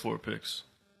 Dak has 4 picks.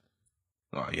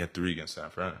 Oh, he had 3 against San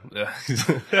Fran. Yeah.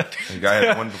 The guy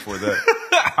had 1 before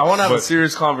that. I want to have a But-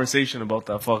 serious conversation about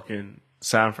that fucking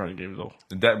San Fran game, though.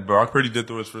 That Brock Purdy did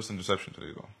throw his first interception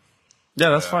today, though.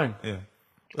 Yeah, that's fine. Yeah,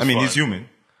 I mean he's fine. human.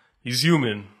 He's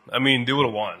human. I mean, they would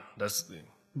have won. That's the thing.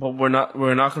 But we're not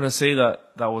going to say that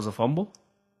was a fumble.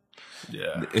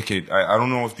 Yeah. Okay, I don't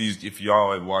know if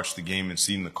y'all had watched the game and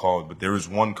seen the call, but there was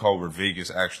one call where Vegas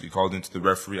actually called into the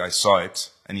referee. I saw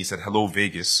it, and he said, "Hello,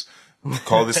 Vegas.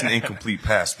 Call this an incomplete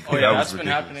pass." Because Oh yeah, that was that's been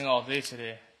ridiculous. happening all day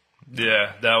today.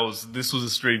 Yeah, this was a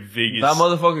straight Vegas. That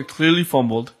motherfucker clearly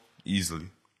fumbled, Easily.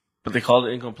 but they called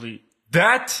it incomplete.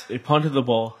 That They punted the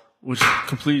ball, which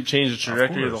completely changed the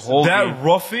trajectory of the whole game.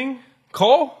 roughing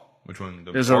call? Which one?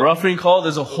 There's a roughing call.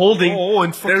 There's a holding. Oh,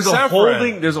 and there's a San Fran.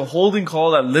 holding. There's a holding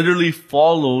call that literally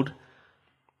followed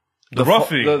The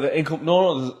roughing.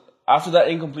 After that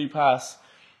incomplete pass,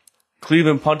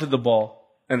 Cleveland punted the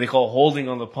ball, and they call holding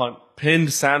on the punt.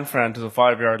 Pinned San Fran to the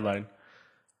 5-yard line.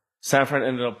 San Fran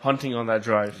ended up punting on that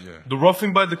drive. Yeah. The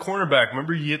roughing by the cornerback.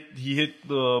 Remember he hit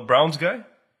the Browns guy?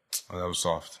 Oh, that was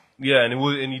soft. Yeah, and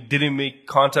he didn't make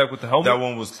contact with the helmet. That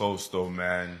one was close, though,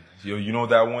 man. Yo, you know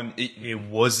that one? It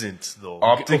wasn't though.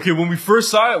 Optic- Okay, when we first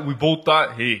saw it, we both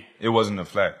thought, hey. It wasn't a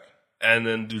flag. And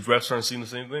then the refs aren't seeing the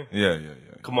same thing? Yeah.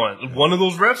 Come on. One of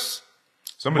those refs?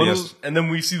 Somebody One of has. those, and then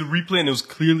we see the replay and it was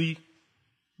clearly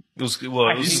it was I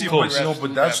close. see but refs no, do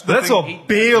but that's that. the That's thing.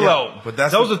 a bailout. Yeah, but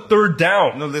that's that was a third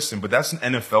down. No, listen, but that's an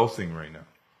NFL thing right now.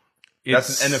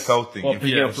 That's an NFL thing. What, If-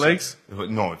 picking up flags?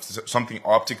 No, if something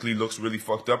optically looks really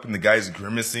fucked up and the guy's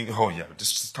grimacing, oh yeah,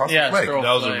 just toss Yeah, the flag. throw a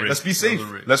That was a flag. risk. Let's be That safe. was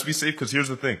a risk. Let's be safe because here's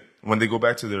the thing: when they go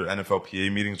back to their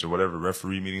NFLPA meetings or whatever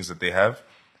referee meetings that they have,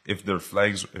 if there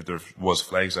was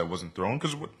flags that wasn't thrown,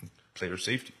 because player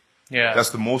safety. Yeah, That's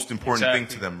the most important thing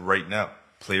to Exactly. them right now: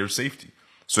 player safety.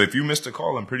 So if you missed a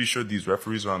call, I'm pretty sure these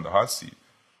referees are on the hot seat.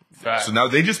 fact. So now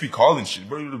they just be calling shit.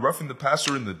 Bro, you're roughing the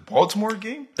passer in the Baltimore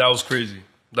game? That was crazy.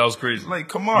 That was crazy. Like,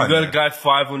 come on. You got a man. guy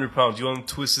 500 pounds. You want him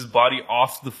to twist his body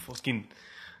off the fucking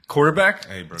quarterback?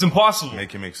 Hey, bro, it's impossible.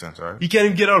 Make it make sense, all right? He can't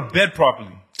even get out of bed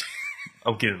properly.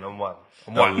 I'm kidding. I'm wild.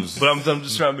 was- But I'm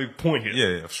just trying to make a point here.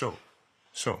 Yeah, sure.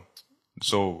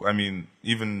 So, I mean,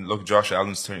 even look, Josh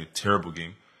Allen's turning a terrible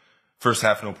game. First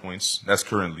half, no points. That's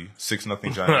currently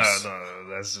 6-0 Giants. no,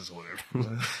 that's just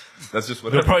whatever. That's just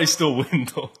what They'll happened. probably still win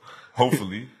though.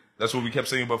 Hopefully. That's what we kept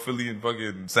saying about Philly and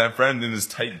fucking San Fran in this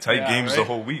tight Yeah, games the right?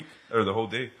 whole week or the whole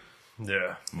day.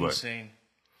 Yeah. But, insane.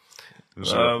 it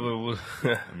was,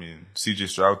 and I mean, CJ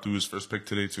Stroud threw his first pick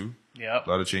today too. Yep. A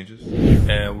lot of changes.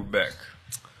 we're back.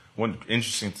 One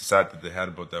interesting stat that they had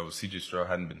about that was CJ Stroud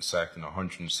hadn't been sacked in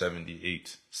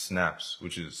 178 snaps,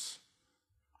 which is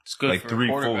It's good like for 3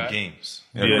 a full quarterback. games.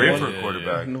 Yeah, great yeah, for yeah, a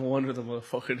quarterback. No wonder the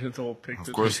motherfucker didn't throw a pick.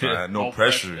 Of course not. Had no No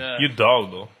pressure. Yeah. You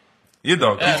dog though. Yeah,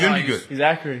 dog. Yeah, he's gonna no, be good. He's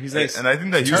accurate. He's nice. And I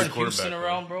think that Turn Houston, Houston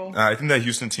around, bro. I think that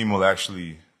Houston team will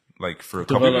actually, like, for a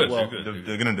couple Develop of well.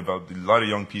 they're going to develop a lot of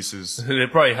young pieces. They're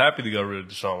probably happy they got rid of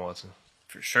Deshaun Watson.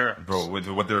 For sure. Bro, with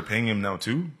what they're paying him now,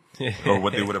 too? or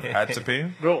what they would have had to pay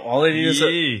him. Bro, all they need is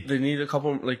they need a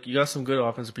couple. Like you got some good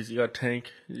offensive pieces. You got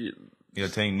Tank. Yeah,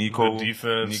 Tank, Nico, good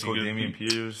defense, Damian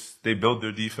Pierce. They built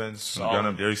their defense. Got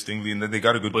him Derek Stingley, and then they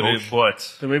got a good coach.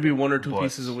 But there may be one or two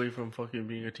pieces away from fucking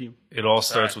being a team. It all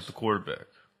starts with the quarterback.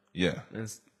 Yeah. And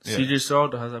CJ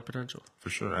Stroud has that potential. For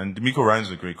sure. And D'Amico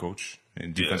Ryan's a great coach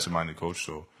and defensive-minded coach,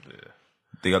 so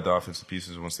they got the offensive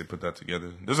pieces once they put that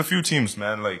together. There's a few teams,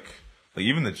 man, like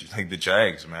even the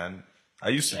Jags, man.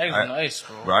 Jags are nice,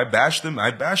 bro. I bashed them.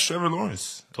 I bashed Trevor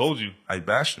Lawrence. Told you. I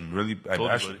bashed him. Really, I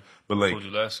bashed him. But like, told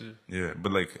you last year. Yeah,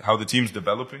 but like how the team's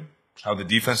developing, how the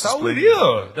defense is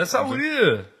playing. That's how it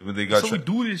is. But they got That's how we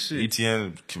do this shit.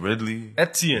 Etienne, Ridley,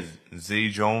 Zay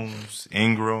Jones,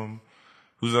 Ingram.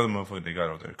 Who's the other motherfucker they got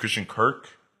out there? Christian Kirk.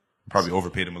 Probably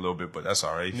overpaid him a little bit, but that's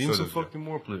all right. Name some fucking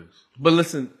more players. But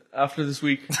listen, after this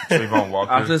week, Trayvon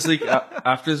Walker. after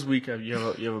this week, you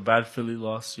have a bad Philly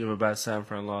loss. You have a bad San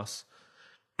Fran loss.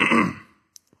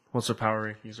 What's their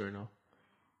power rankings right now?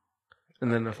 In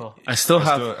the NFL, I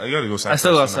gotta go. I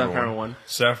still got San Fran one.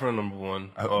 San Fran number one.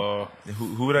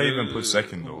 Who would I even put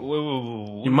second though?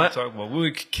 What you might talk about?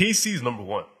 KC's number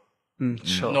one.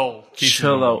 Chill out.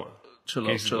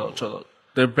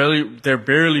 They're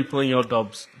barely playing out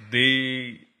dubs.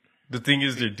 The thing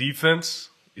is, their defense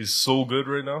is so good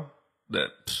right now that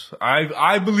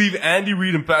I believe Andy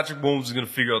Reid and Patrick Mahomes is gonna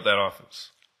figure out that offense.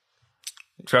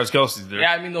 Travis Kelce's there.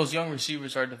 Yeah, I mean those young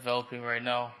receivers are developing right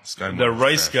now. The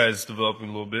Rice guy's developing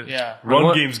a little bit. Yeah,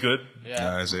 run game's good.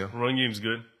 Yeah, Isaiah. Run game's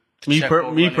good. Me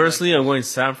personally, I'm going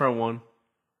San Fran 1,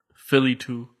 Philly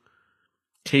 2,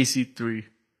 KC 3,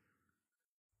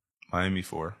 Miami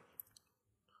 4.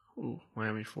 Ooh,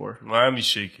 Miami 4. Miami's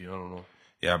shaky. I don't know.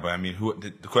 Yeah, but I mean, who? The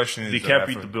question is, they can't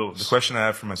beat the Bills. The question I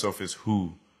have for myself is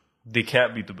who? They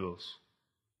can't beat the Bills.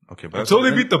 Okay, but until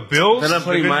they beat the Bills, then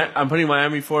I'm putting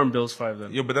Miami 4 and Bills 5.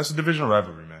 Then. Yeah, but that's a divisional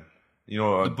rivalry, man. You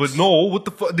know, but no, what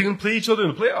the fuck? They can play each other in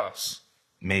the playoffs.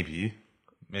 Maybe.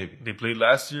 They played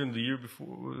last year and the year before.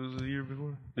 What was the year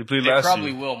before? They played last year. They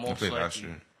probably will most likely. Last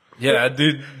year. Yeah,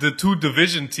 the two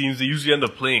division teams, they usually end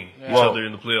up playing each other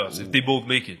in the playoffs if they both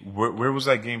make it. Where was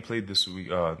that game played this week?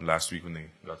 Last week when they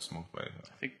got smoked by.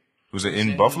 I think was it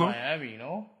in Buffalo? Miami,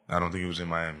 no. I don't think it was in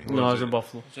Miami. No, it was in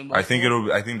Buffalo. I think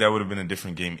that would have been a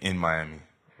different game in Miami.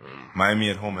 Miami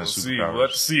at home has superpowers. We'll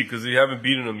have to see because they haven't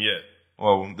beaten them yet.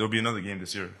 Well, there'll be another game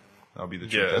this year. That'll be the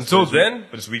truth. Yeah. Until then,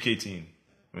 but it's week 18.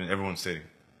 I mean, everyone's sitting.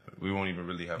 We won't even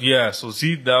really have. Yeah. So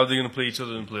see, now they're gonna play each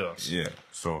other in the playoffs. Yeah.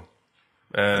 So.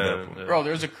 Bro,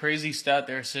 there's a crazy stat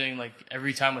there saying like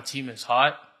every time a team is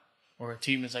hot or a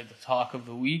team is like the talk of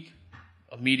the week,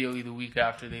 immediately the week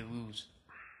after they lose.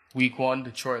 Week 1,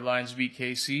 Detroit Lions beat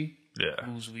KC. Yeah.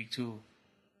 Lose week 2.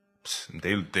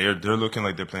 They're looking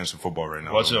like they're playing some football right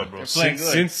now. Watch out, bro.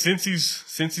 Since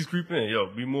he's creeping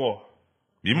in, be more.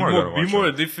 Be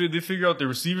more. They figure out the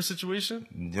receiver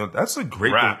situation. Yo, that's a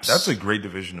great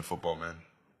division of football, man.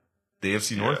 The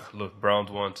AFC North. Look, Browns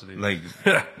won today. Like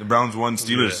the Browns won.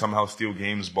 Steelers somehow steal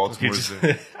games. Baltimore's there.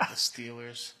 The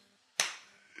Steelers.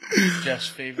 Jeff's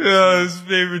favorite. Yeah, his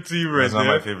favorite team right That's there.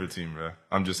 not my favorite team, bro.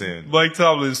 I'm just saying. Mike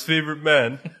Tomlin's favorite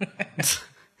man.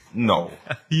 No,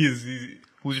 he is.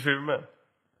 Who's your favorite man?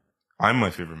 I'm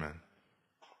my favorite man.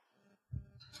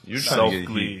 You're trying to get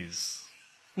please.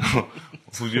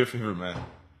 Who's your favorite man?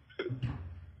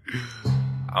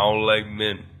 I don't like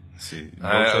men. See,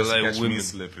 I like catch women. Me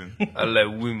slipping. I like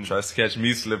women. Try to catch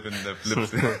me slipping. That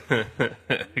flips.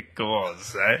 Come on,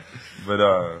 son. But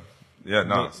yeah,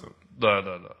 no. So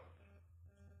no.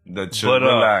 That should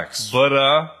relax. But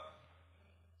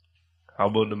how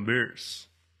about the Bears?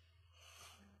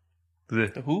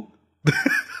 The who?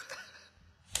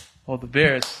 Oh, the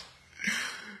Bears.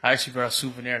 I actually brought a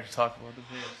souvenir to talk about the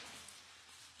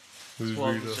Bears.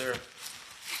 Well deserved.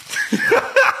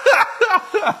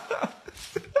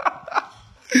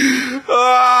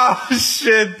 Oh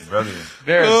shit, brother.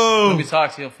 Bears, let me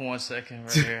talk to you for 1 second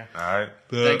right here. All right.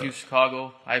 Thank you,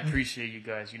 Chicago. I appreciate you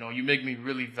guys. You know, you make me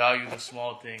really value the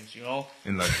small things, you know?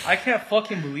 In life. I can't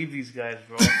fucking believe these guys,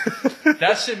 bro.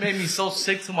 That shit made me so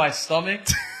sick to my stomach.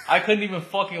 I couldn't even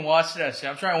fucking watch that shit.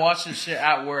 I'm trying to watch this shit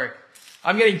at work.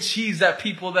 I'm getting cheesed at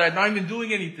people that are not even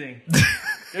doing anything.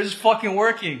 They're just fucking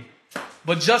working.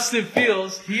 But Justin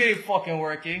Fields, he ain't fucking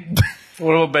working.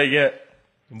 What about Baguette?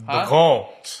 Huh?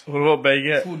 What about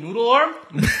Baguette? Who, Noodle Arm?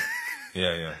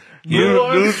 Yeah. Noodle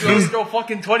Arm is going to throw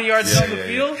fucking 20 yards down the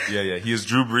field? Yeah. He is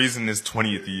Drew Brees in his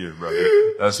 20th year, brother.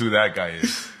 That's who that guy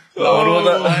is.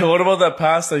 What about that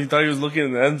pass that he thought he was looking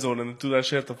in the end zone and threw that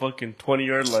shit at the fucking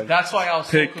 20-yard line? That's why I was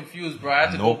so confused, bro. I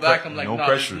had to go back. I'm like, no nah,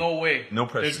 pressure. there's no way. No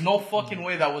pressure. There's no fucking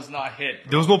way that was not hit. Bro.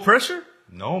 There was no pressure?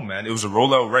 No, man. It was a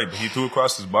rollout right, but he threw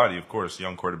across his body, of course.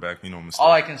 Young quarterback, mistake.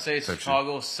 All I can say is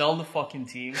Chicago, sell the fucking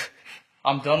team.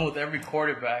 I'm done with every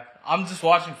quarterback. I'm just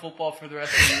watching football for the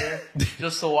rest of the year,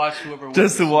 just to watch whoever wins.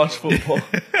 Just to watch football.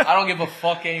 I don't give a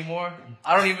fuck anymore.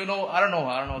 I don't even know. I don't know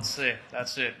what to say.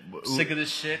 That's it. Sick of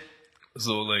this shit.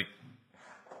 So, like,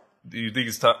 do you think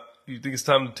it's time? You think it's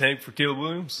time to tank for Caleb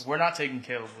Williams? We're not taking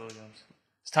Caleb Williams.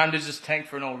 It's time to just tank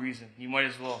for no reason. You might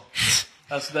as well.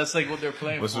 That's like what they're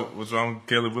playing for. What's wrong with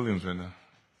Caleb Williams right now?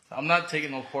 I'm not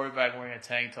taking no quarterback wearing a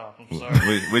tank top. I'm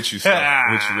sorry. With you,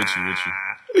 stop. With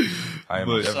you. I am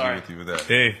definitely with you with that.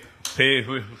 Hey,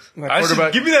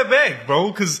 give me that bag,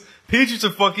 bro, because Patriots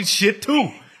are fucking shit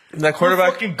too. That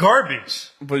quarterback fucking garbage.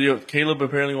 But Caleb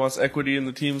apparently wants equity in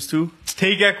the teams too.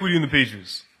 Take equity in the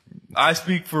Patriots. I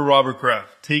speak for Robert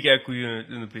Kraft. Take equity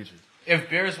in the Patriots. If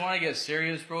Bears want to get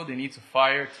serious, bro, they need to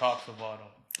fire top to bottom.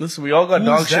 Listen, we all got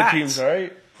dog shit that? teams, all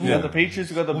right? We got the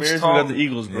Patriots, we got the Bears, Tom? we got the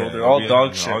Eagles, bro. Yeah, They're all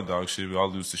dog shit. All dog shit. We all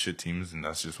lose to shit teams, and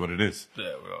that's just what it is.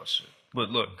 Yeah, we're all shit.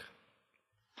 But look,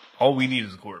 all we need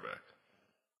is a quarterback.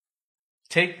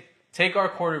 Take our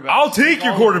quarterback. I'll take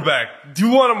your quarterback. Do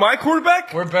you want my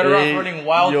quarterback? We're better off running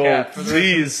Wildcat for the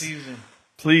rest of the season.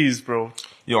 Please, bro.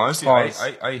 Yo, honestly,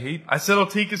 I hate. I said I'll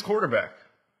take his quarterback.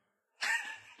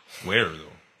 Where though?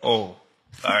 Oh, all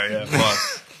right, yeah,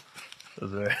 boss.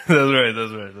 That's right.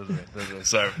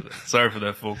 Sorry for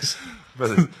that, folks.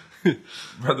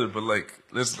 brother. But like,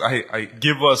 listen, I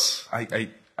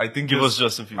think Give us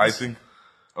Justin Fields. I think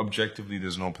objectively,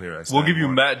 there's no player. We'll give you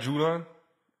Matt Judon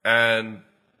and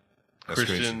That's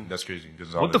Christian. crazy. That's crazy.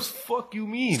 What the fuck you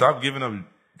mean? Stop giving up.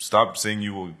 Stop saying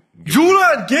you will.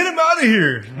 Judon, get him out of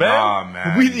here, man. Nah,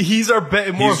 man. He's our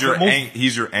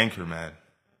He's your anchor, man.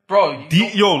 Bro,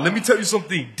 let me tell you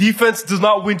something. Defense does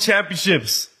not win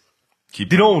championships. They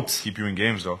don't keep you in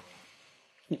games though.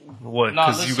 What?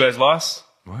 Because you guys lost.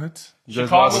 What? You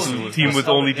guys lost to a team with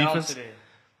only defense. Today.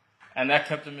 And that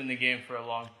kept him in the game for a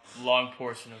long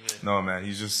portion of it. No, man.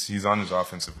 He's on his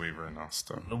offensive wave right now.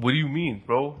 Stop. What do you mean,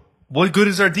 bro? What good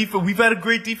is our defense? We've had a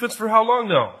great defense for how long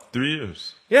now? 3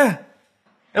 years. Yeah.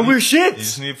 And we're shit. You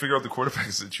just need to figure out the quarterback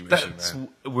situation, man.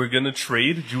 We're going to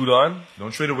trade Judon.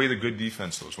 Don't trade away the good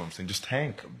defense, though, is what I'm saying. Just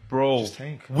tank. Bro, just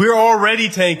tank. We're already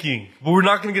tanking. But we're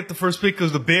not going to get the first pick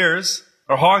because the Bears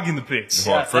are hogging the picks.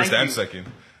 Yeah, first and second.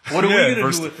 What are we going to do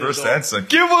with it, First and second.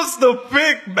 Give us the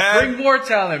pick, man.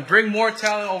 Bring more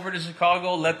talent over to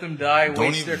Chicago. Let them die.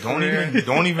 Waste their career.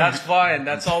 Don't even. That's fine.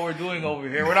 That's all we're doing over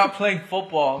here. We're not playing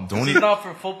football. This is not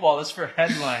for football. This is for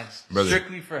headlines. Brother,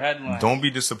 strictly for headlines. Don't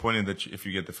be disappointed if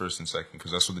you get the first and second,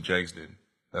 because that's what the Jags did.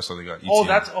 That's how they got.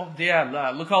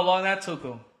 Look how long that took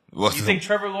them. You think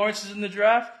Trevor Lawrence is in the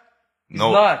draft? He's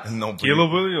no, not. No.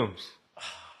 Caleb Williams. Oh,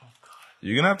 God.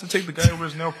 You're gonna have to take the guy who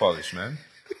wears nail polish, man.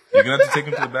 You're gonna have to take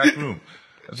him to the back room.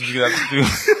 That's what you're gonna have to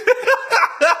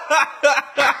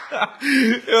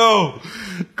do. Yo,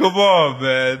 come on,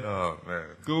 man. Oh man,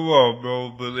 come on, bro.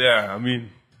 But yeah, I mean,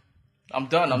 I'm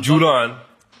done. Judon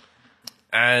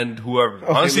and whoever.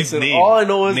 Okay, honestly, all I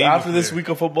know is after this week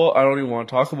of football, I don't even want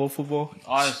to talk about football.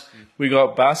 Honestly, we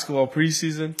got basketball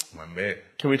preseason. My man.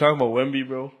 Can we talk about Wemby,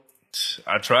 bro?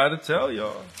 I try to tell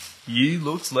y'all. He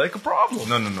looks like a problem.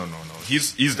 No.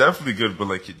 He's definitely good, but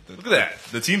like look at that.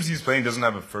 The teams he's playing doesn't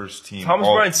have a first team. Thomas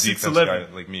Bryant's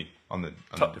 6'11" like me on the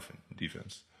different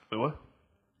defense. Wait, what?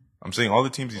 I'm saying all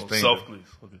the teams he's playing. Please.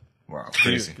 Okay. Wow,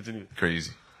 Continue.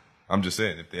 Crazy. I'm just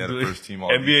saying if they had a first team all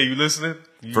NBA, you listening?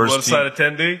 You first want to sign a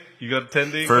 10-day? You got a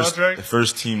 10-day contract?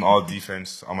 First team all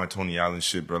defense on my Tony Allen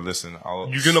shit, bro. Listen,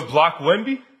 you gonna block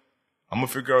Wemby? I'm gonna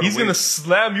figure out. He's gonna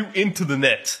slam you into the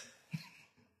net.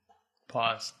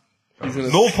 Pause.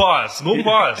 No pause.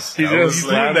 He's gonna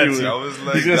slam you. He's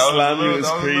gonna slam you.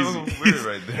 It's crazy. Weird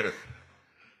right there.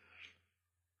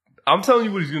 I'm telling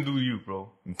you what he's gonna do to you, bro.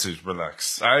 Just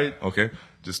relax. All right. Okay.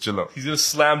 Just chill out. He's gonna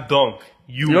slam dunk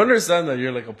you. You understand that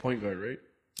you're like a point guard, right?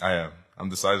 I am.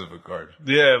 I'm the size of a guard.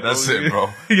 Yeah, bro. That's it, bro.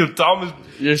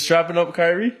 You're strapping up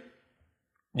Kyrie?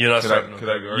 You're not strapping up.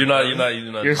 You're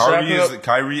not.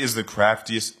 Kyrie is the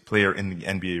craftiest player in the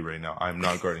NBA right now. I'm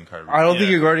not guarding Kyrie. I don't think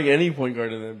you're guarding any point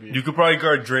guard in the NBA. You could probably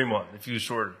guard Draymond if he was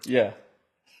shorter. Yeah.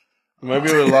 You might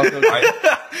be able to lock up.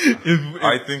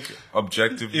 I think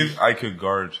objectively, I could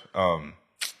guard.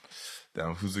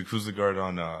 Damn, who's the guard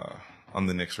on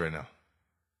the Knicks right now?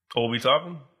 Obi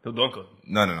Toppin? He'll dunk on.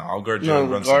 No. I'll guard Jalen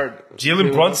Brunson.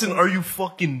 Jalen Brunson? Are you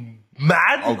fucking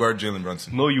mad? I'll guard Jalen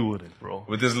Brunson. No, you wouldn't, bro.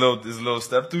 With this little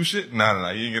step through shit?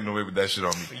 Nah. You ain't getting away with that shit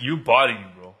on me. You body,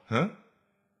 bro. Huh?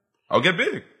 I'll get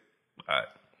big. Alright.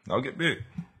 I'll get big.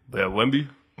 But yeah,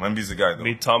 Wemby's the guy, though.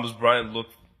 Made Thomas Bryant look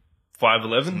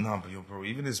 5'11"? No, but yo, bro,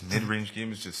 even his mid-range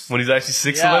game is just When he's actually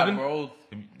 6'11"? Yeah, bro.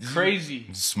 Crazy.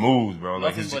 smooth, bro.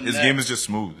 Like his Nothing but net. game is just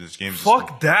smooth. His game is just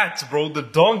Fuck that, bro. The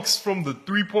dunks from the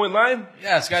 3-point line?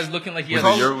 Yeah, this guy's looking like he With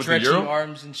has the Euro- with the stretchy Euro?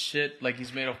 arms and shit. Like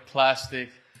he's made of plastic.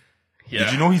 smooth.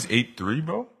 Did you know he's 8'3",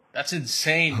 bro? That's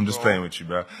insane. I'm just bro. playing with you,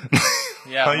 bro.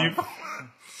 Yeah, How man. you?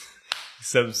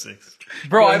 7'6".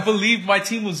 Bro, I believed my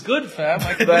team was good, fam.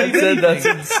 I could That believe said, that's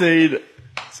anything. insane.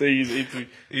 Say he's 8'3".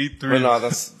 8'3". But no,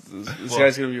 this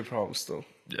guy's gonna be a problem still.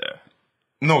 Yeah.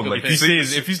 No, like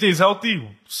If he stays healthy,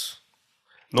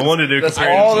 no wonder they're That's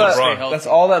comparing all him to that. stay LeBron. healthy. That's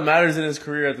all that matters in his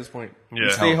career at this point. Yeah. You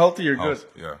stay healthy, you're good.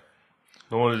 Yeah.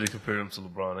 No wonder they compare him to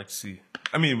LeBron. I can see.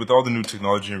 I mean, with all the new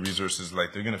technology and resources,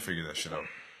 like they're gonna figure that shit out.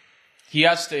 He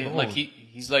has to, like,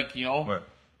 he's like, you know,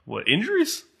 What,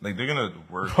 injuries? Like they're gonna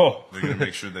work. Bro. They're gonna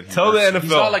make sure that he Tell the works. NFL.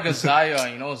 he's not like a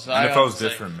Zion, you know, Zion. NFL's is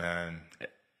like- different, man.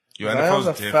 Yo, Zion's NFL's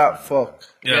a different. fat fuck.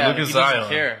 Yeah, look he at doesn't Zion.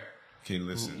 care. Okay,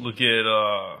 listen. Look at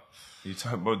You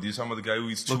talking about the guy who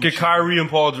eats two look at Kyrie and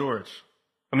Paul George.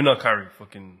 I mean, not Kyrie,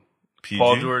 fucking PG?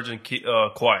 Paul George and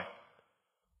Kawhi.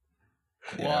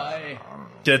 Why?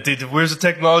 Yeah, where's the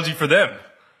technology for them?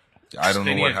 I don't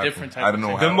They know need what a happened. different type I don't of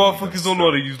know. Them how motherfuckers don't know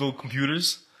how to use those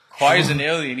computers. Kawhi's an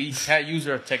alien. He can't use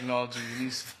our technology. He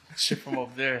needs shit from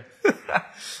up there.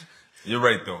 You're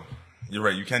right, though. You're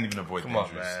right. You can't even avoid the on,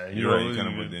 injuries. man. You're right. You You can't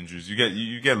know, avoid the injuries.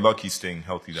 You get lucky staying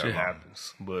healthy that Shit long.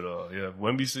 happens. But yeah, if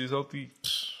Wemby stays healthy,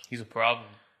 He's a problem.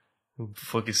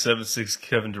 fucking 7'6"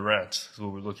 Kevin Durant is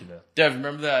what we're looking at. Dev,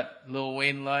 remember that Lil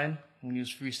Wayne line when he was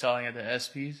freestyling at the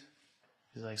ESPYs?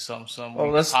 He's like, some. Oh,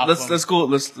 we let's pop let's 'em. let's go.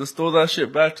 Let's throw that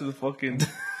shit back to the fucking.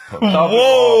 Whoa!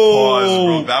 Pause,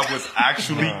 bro. That was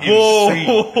actually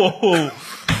insane.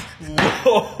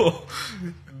 Whoa!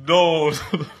 No.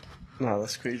 No,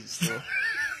 that's crazy still.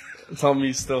 It's on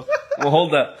me still. Well,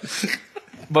 hold that.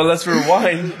 But let's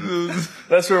rewind.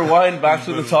 Let's rewind back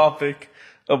to the topic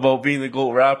about being the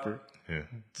GOAT rapper. Yeah.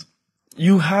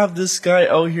 You have this guy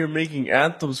out here making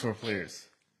anthems for players.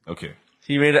 Okay.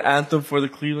 He made an anthem for the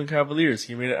Cleveland Cavaliers.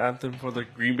 He made an anthem for the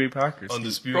Green Bay Packers.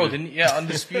 Undisputed. Bro,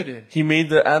 undisputed. He made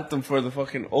the anthem for the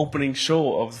fucking opening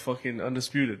show of the fucking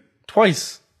Undisputed.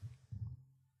 Twice.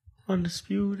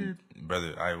 Undisputed.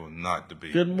 Brother, I will not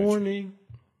debate. Good with you. morning.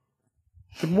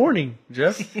 Good morning,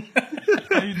 Jeff.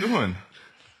 How you doing?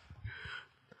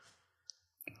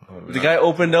 The guy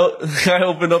opened up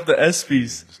the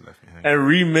ESPYs Just left me hanging. and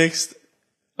remixed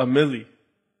a Millie.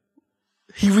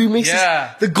 He remixed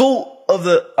Yeah. the GOAT of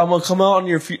the I'm gonna come out on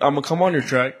your feet. I'm gonna come on your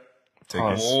track. Take Oh,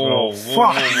 it. Whoa,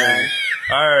 fuck, whoa. man.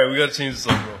 All right, we gotta change this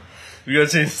up, bro. We gotta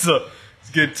change this up. It's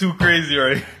getting too crazy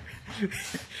already.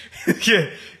 Yeah.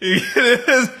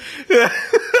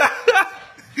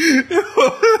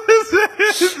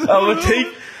 I'm gonna take.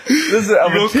 Listen,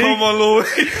 I'm You'll gonna take. come on, Lil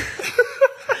Wayne.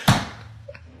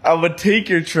 I'm gonna take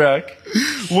your track.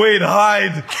 Wait,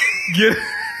 hide. Get.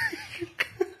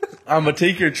 I'm gonna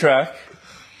take your track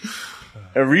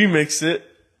and remix it,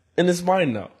 and it's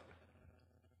mine now.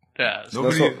 Yeah.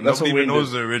 Nobody, what nobody Wayne even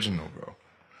knows did. the original, bro.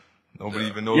 Nobody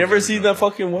even knows. You ever the seen original. that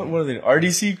fucking what are they?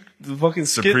 RDC, the fucking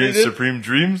skit they Supreme did? Supreme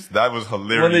Dreams? That was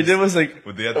hilarious. When they did was like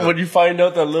When they had that- when you find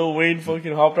out that Lil Wayne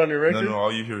fucking hopped on your No, record. no,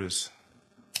 all you hear is.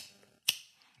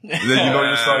 Then you know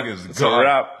your song is It's a God.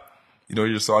 rap. You know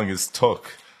your song is Took.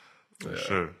 For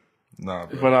sure. Nah,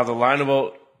 bro. But the line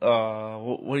about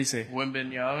what do you say?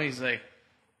 Wembanyama, he's like,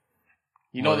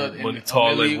 you know that When he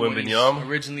tall like Wembanyama?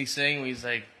 originally saying, where he's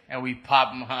like, and we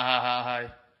pop him, ha ha ha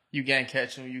ha. You can't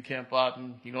catch him, you can't pop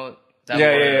him. You know that Yeah,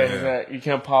 word? yeah. You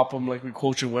can't pop him like we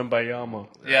coaching Wembayama.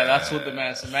 Yeah, that's what the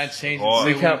man said. Man changed Oh, it.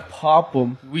 You can't pop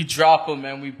him. We drop him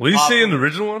and we. What did you pop say in the him.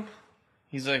 original one?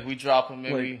 He's like, we drop him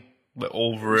and Like, we. Like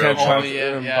over Can't it. try- Oh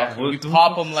yeah, him, yeah. pop We him.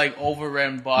 pop him like over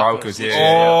and bop. Baucus, him. yeah.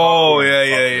 Oh,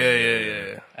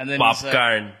 yeah. And then he's like,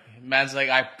 Popcorn. man's like,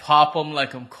 I pop him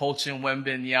like I'm coaching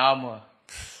Wembanyama.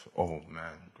 Oh,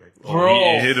 man. Greg. Bro.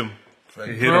 He hit him. Greg.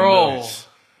 hit him, Bro, Nice.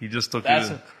 He just took that's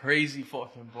it a in. crazy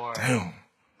fucking bar. Damn.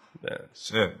 Yeah,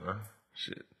 Shit, bro.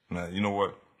 shit. Man, you know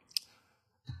what?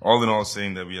 All in all,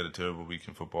 saying that we had a terrible week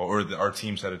in football, or that our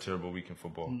teams had a terrible week in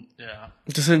football. Yeah.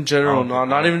 Just in general,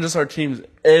 not even just our teams.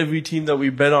 Every team that we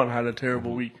bet on had a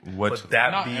terrible week. What? But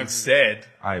that Not being every- said,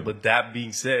 I-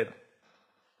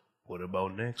 what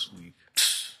about next week?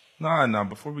 Nah.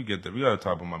 Before we get there, we gotta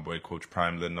talk about my boy Coach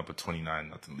Prime letting up a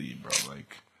 29-0 lead, bro.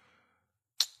 Like,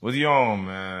 what's he on,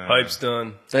 man? Hype's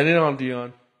done. Send it on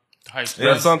Dion. Hype.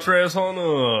 That's on Travis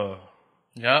Hunter.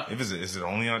 Yeah. If is it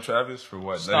only on Travis for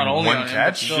what? not only one on him,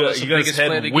 catch? but that's You the guys biggest play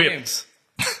of had the game. whipped.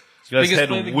 You guys Biggest had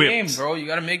play of the whipped. game, bro. You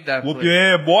gotta make that Whoop play. your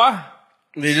head, boy.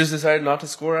 They just decided not to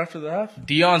score after the half.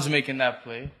 Dion's making that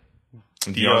play.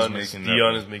 Dion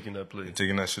is making that play.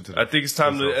 Taking that shit to the I think it's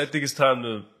time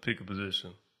to pick a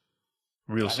position.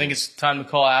 I think it's time to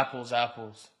call apples.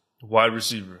 Wide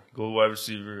receiver. Go wide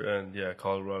receiver. And yeah,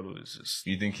 Colorado is just...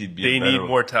 You think he'd be They need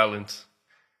more talent.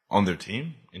 On their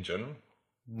team in general?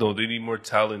 No, they need more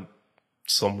talent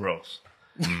somewhere else.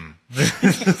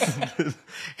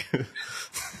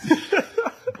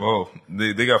 Well,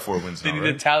 they got 4 wins They now, need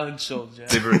a right? talent show, Jeff.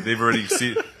 They've already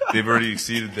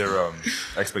exceeded their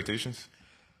expectations.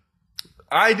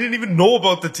 I didn't even know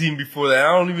about the team before that.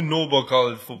 I don't even know about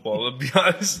college football, to be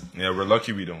honest. Yeah, we're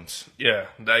lucky we don't. Yeah,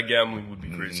 that gambling would be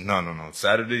crazy. No.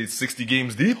 Saturday, 60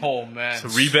 games deep. Oh, man. So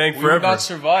rebank We forever. would not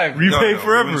survive. Rebank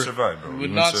forever. We wouldn't survive, bro. We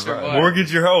would not survive.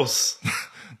 Mortgage your house.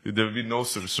 Dude, there would be no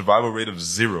survival rate of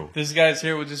 0. This guy's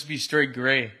hair would just be straight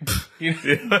gray.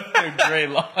 Gray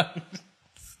lines.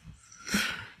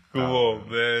 Come on,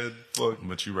 man. Fuck.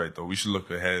 But you're right, though. We should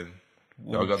look ahead.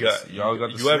 Y'all got the You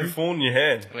have your phone in your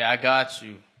hand. Wait, I got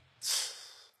you.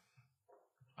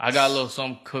 I got a little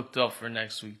something cooked up for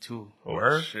next week, too.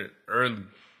 Oh, shit. Early.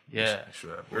 Yeah.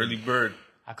 Early bird.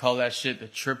 I call that shit the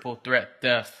triple threat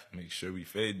death. Make sure we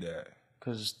fade that.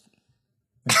 Because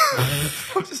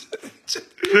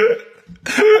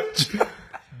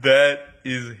That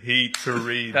is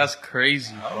haterade. that's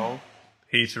crazy, bro.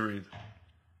 Haterade.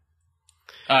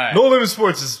 All right. No Limit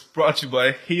Sports is brought to you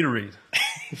by Haterade.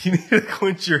 You need to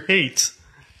quench your hate.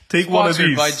 Take one of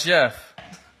Sponsored these. by Jeff.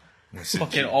 That's it,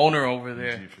 Fucking G. owner over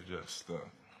there. G for just,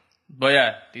 But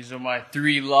yeah, these are my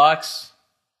 3 locks.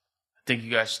 I think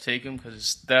you guys should take them because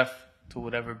it's theft to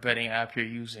whatever betting app you're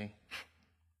using.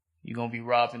 You're going to be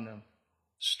robbing them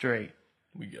straight.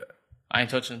 We got I ain't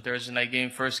touching the Thursday night game.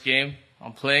 First game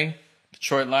I'm playing,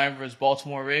 Detroit Lions versus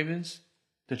Baltimore Ravens.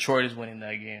 Detroit is winning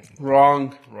that game.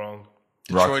 Wrong.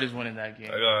 Detroit is winning that game.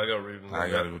 I got Ravens. I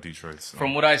gotta go Detroit. So.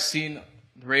 From what I've seen,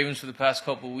 the Ravens for the past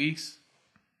couple of weeks,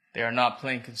 they are not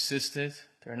playing consistent.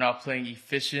 They're not playing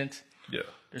efficient. Yeah.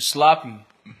 They're sloppy.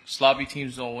 Sloppy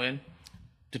teams don't win.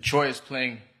 Detroit is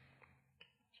playing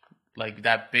like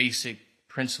that basic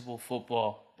principle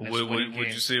football. But what would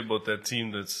you say about that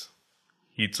team that's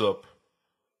heats up?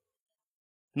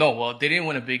 No, well, they didn't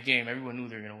win a big game. Everyone knew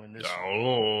they were going to win this. I don't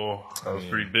know. That was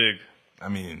pretty big. I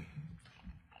mean,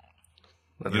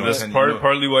 I think that's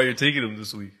partly why you're taking them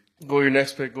this week. Go your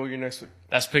next pick.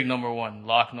 That's pick number 1.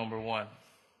 Lock number 1.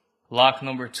 Lock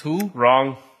number 2.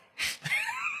 Wrong.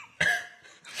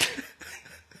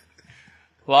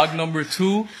 Lock number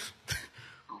 2.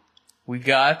 We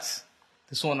got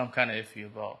this one. I'm kind of iffy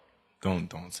about.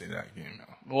 don't say that game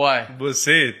now. Why? But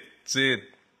say it.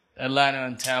 Atlanta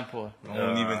and Tampa.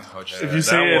 Don't even touch that. If you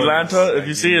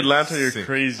say Atlanta, you're sick.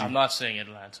 crazy. I'm not saying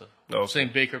Atlanta. I'm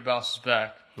saying Baker bounces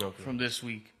back from this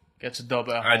week. Gets a dub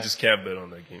at home. I just can't bet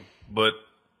on that game. But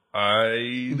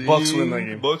Bucks win that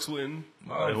game. Bucks win.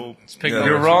 I hope. pick Yeah.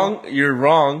 number You're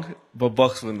wrong, but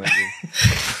Bucks win that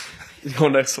game. Go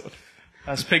next one.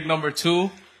 That's pick number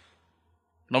 2.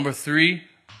 Number 3,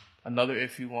 another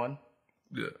iffy one.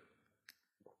 Yeah.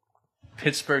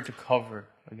 Pittsburgh to cover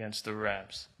against the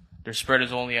Rams. Their spread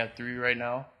is only at 3 right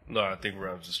now. No, I think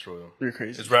Rams destroy them. You're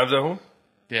crazy. Is Rams at home?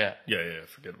 Yeah. Yeah.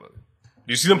 Forget about it.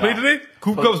 Do you see them play today?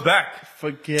 Cooper comes back.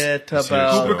 Forget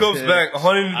about Cooper comes back.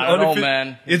 100. I don't know,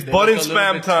 man. It's They button looked a little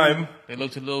spam bit time. They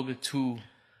looked a little bit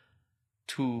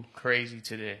too crazy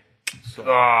today. So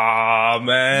Ah,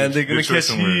 man, they're gonna good choice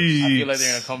catch of words. I feel heat. like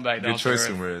they're gonna come back down Good to choice earth.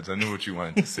 of words. I knew what you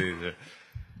wanted to say there.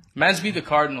 Man's beat the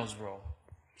Cardinals, bro.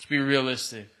 Let's be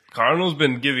realistic. Cardinals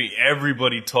been giving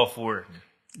everybody tough work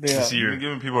this You're year.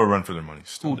 giving people a run for their money.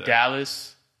 Still. Who,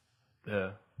 Dallas?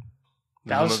 Yeah.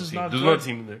 Dallas There's is not There's good. another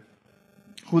team in there.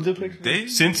 Who did play?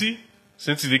 Cincy,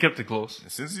 they kept it close.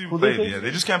 Since you Who they played, play? yeah,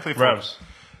 they just can't play for Rams.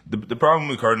 The problem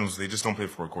with Cardinals, they just don't play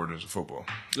 4 quarters of football.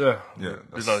 Yeah. Yeah,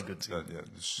 They're not a good team.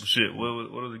 That's Shit,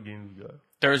 what other games we got?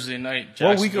 Thursday night.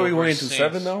 What week are we Jacksonville going versus into?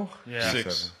 Saints. 7 now? Yeah.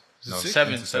 6. No,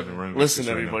 Seven. We're in Listen, 6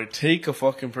 right now. everybody, take a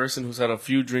fucking person who's had a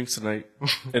few drinks tonight.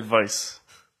 Advice.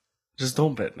 Just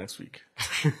don't bet next week.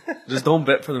 Just don't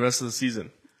bet for the rest of the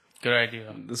season. Good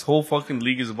idea. This whole fucking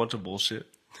league is a bunch of bullshit.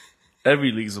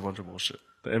 Every league is a bunch of bullshit.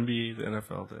 The NBA, the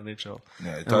NFL, the NHL.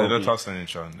 Yeah, MLB. they'll toss that in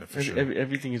in there for sure.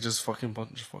 Everything is just fucking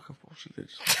bunch of fucking bullshit. They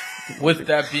just, With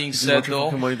that being said, bunch of though,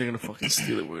 fucking money, they're gonna fucking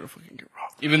steal it. We're gonna fucking get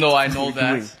robbed. even though I know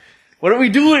doing? that, What are we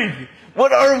doing?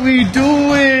 What are we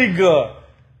doing?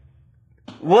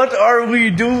 What are we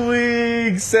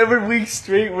doing? 7 weeks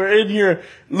straight, we're in here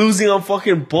losing on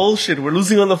fucking bullshit. We're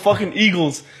losing on the fucking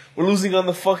Eagles. We're losing on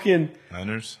the fucking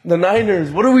Niners? the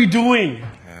Niners. What are we doing?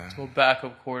 go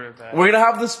backup quarterback. We're gonna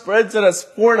have the spreads at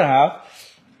 4.5.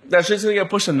 That shit's gonna get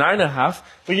pushed to 9.5.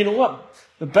 But you know what?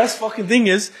 The best fucking thing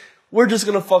is we're just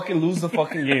gonna fucking lose the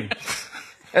fucking game.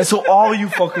 And so all you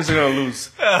fuckers are gonna lose.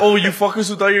 Oh, you fuckers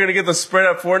who thought you were gonna get the spread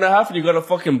at 4.5 and you got a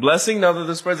fucking blessing now that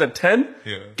the spread's at 10?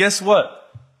 Yeah. Guess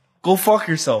what? Go fuck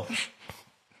yourself.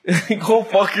 Go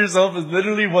fuck yourself is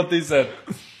literally what they said.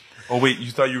 Oh, wait,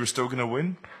 you thought you were still going to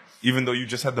win? Even though you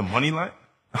just had the money line?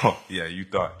 Oh, yeah, you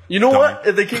thought. You know what?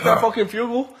 If they kick that fucking field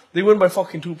goal, they win by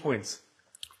fucking 2 points.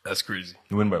 That's crazy.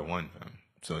 You win by 1, fam.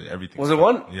 So everything. Was it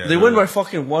 1? Yeah. They win by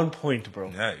fucking 1 point, bro.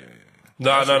 Yeah.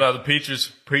 No. The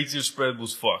Patriots spread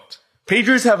was fucked.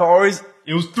 Patriots have always,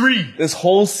 It was 3. this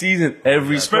whole season,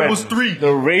 every Spread was 3.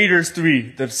 The Raiders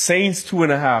 3. The Saints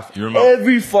 2.5. You remember?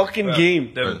 Every fucking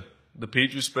game. Devin, the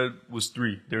Patriots spread was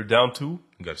 3. They were down 2.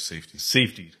 You got a safety.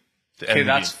 Safety. Okay,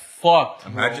 that's fucked.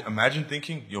 Imagine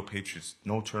thinking, yo, Patriots,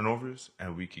 no turnovers,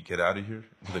 and we could get out of here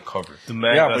with a cover. The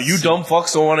man Yeah, got but you sick. dumb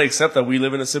fucks don't want to accept that we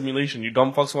live in a simulation. You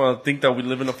dumb fucks want to think that we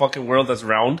live in a fucking world that's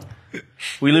round.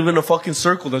 We live in a fucking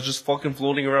circle that's just fucking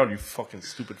floating around, you fucking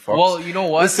stupid fucks. Well, you know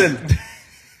what? Listen.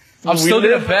 I'm still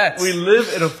gonna bet. We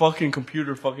live in a fucking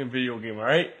computer fucking video game,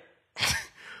 alright?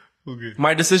 Okay.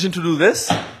 My decision to do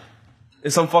this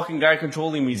is some fucking guy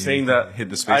controlling me saying that hit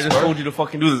the space I just bar? told you to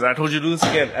fucking do this. I told you to do this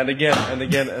again and again and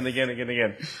again and again and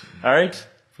again. Alright?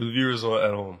 For the viewers at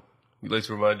home, we'd like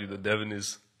to remind you that Devin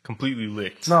is completely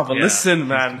licked. No, but Yeah. listen,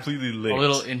 man. Completely A licked.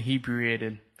 little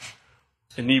inebriated.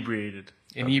 Inebriated.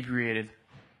 Inebriated.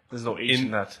 There's no H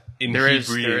in that. There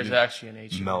is actually an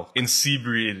H. Milk.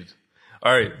 Inebriated.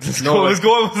 All right, let's go on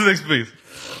with the next place.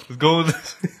 Let's go with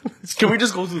this. Can we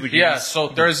just go through the games? Yeah, so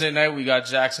Thursday night we got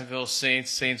Jacksonville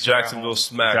Saints. Saints are at Jacksonville home.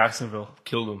 smacked. Jacksonville.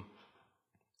 Killed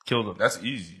them. That's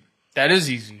easy. That is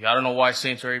easy. I don't know why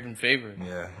Saints are even favored.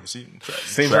 Yeah. You see?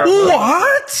 Saints are at home.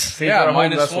 What? Saints Yeah, are at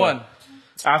home, -1. that's why.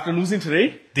 After losing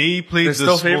today, They played They're the still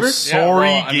most favorites? Yeah, sorry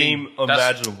well, I game mean, that's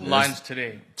imaginable. Lines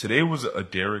today. Today was a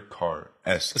Derek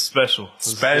Carr-esque. Special.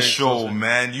 Special,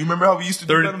 man. You remember how we used to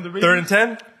do that on the radio? Third and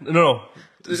 10? No.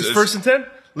 It's first and 10?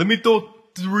 Let me throw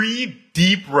 3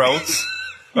 deep routes.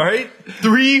 All right?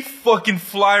 3 fucking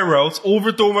fly routes.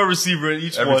 Overthrow my receiver in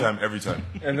each Every one. time.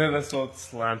 and then let's go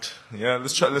slant. Yeah,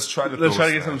 let's try to Let's throw try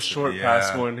to get some snaps. short Yeah. pass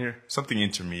going here. Something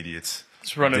intermediate.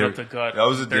 Let's run it Derek- up the gut. That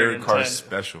was a Third Derek and Carr 10.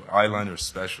 special. Eyeliner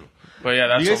special. But yeah,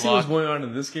 that's You guys a see what's lot. going on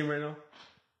in this game right now?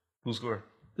 Who scored?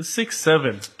 The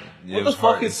 6-7. Yeah, it What the was fuck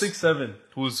hard. is 6-7?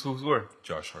 Who scored?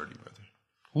 Josh Hardy, brother.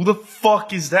 Who the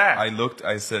fuck is that? I looked,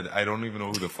 I said, I don't even know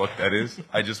who the fuck that is.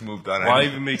 I just moved on. Why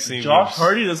even make same Josh names?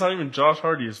 Hardy? That's not even Josh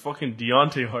Hardy. It's fucking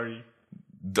Deontay Hardy.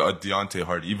 Deontay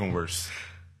Hardy, even worse.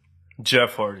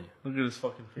 Jeff Hardy. Look at his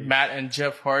fucking face. Matt and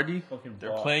Jeff Hardy, Fucking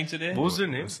they're ball. playing today. What was their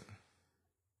name?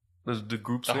 The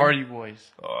group's The name? Hardy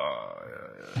Boys.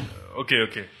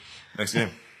 Okay. Next game.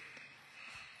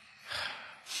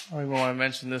 I don't even want to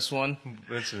mention this one.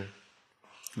 That's it.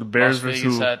 The Bears Las versus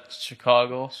Vegas who? at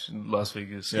Chicago. Las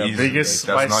Vegas. Yeah, Easy, Vegas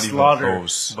like, by that's not slaughter. even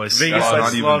close. By Vegas That's by not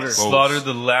even slaughter. close. Slaughter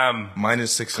the lamb.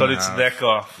 Minus 6 Cut and a its half. neck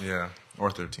off. Yeah, or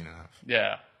 13.5.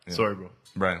 Yeah. Sorry, bro.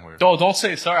 Brian Hoyer. Don't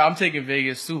say sorry. I'm taking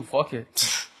Vegas too. Fuck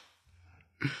it.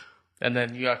 And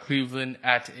then you got Cleveland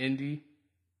at Indy.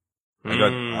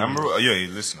 Listen, I'm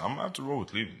gonna have to roll with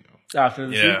Cleveland. After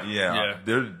the Yeah. season? Yeah,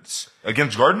 they're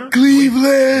against Gardner.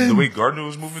 Cleveland! The way Gardner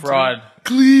was moving, Fraud.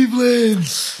 Cleveland!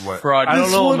 What? Fraud. I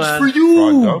don't know, man.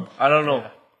 Fraud dub. I don't know.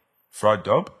 Fraud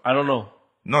dub. I don't know.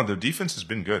 No, their defense has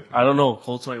been good. I don't know.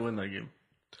 Colts might win that game.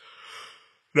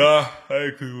 Nah, I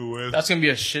agree Cleveland win. That's gonna be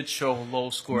a shit show, low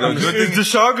score. The good Is thing,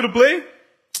 Deshaun gonna play?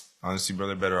 honestly,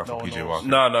 brother, better off with PJ no. Walker.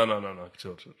 No.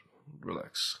 Chill.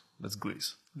 Relax. Let's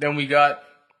glaze. Then we got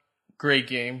great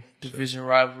game, division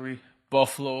rivalry,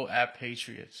 Buffalo at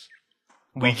Patriots.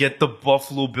 We get the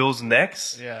Buffalo Bills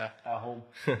next? Yeah. At home.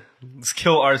 Let's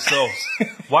kill ourselves.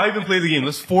 Why even play the game?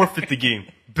 Let's forfeit the game.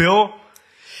 Bill,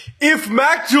 if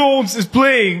Mac Jones is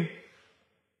playing,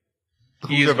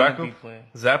 He is their going to backup? be playing.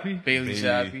 Zappy, Bailey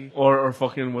Zappi. Or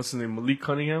fucking, what's his name? Malik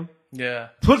Cunningham? Yeah.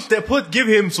 give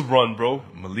him some run, bro.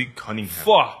 Malik Cunningham.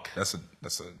 Fuck. That's a.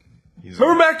 He's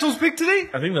Remember Mac Jones' pick today?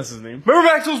 I think that's his name. Remember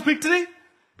Mac Jones' pick today?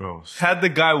 bro. Had the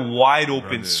guy wide open,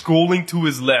 Brother. scrolling to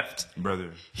his left.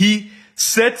 Brother. He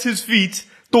sets his feet,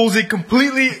 throws it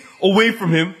completely away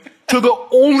from him to the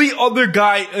only other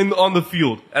guy on the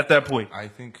field at that point. I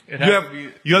think. It You had have to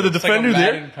be- you have the it's like a defender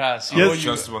Madden there. Pass. I Yes. was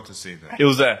just about to say that. It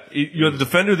was that. You have the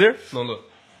defender there. No, look.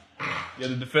 You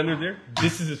have the defender there.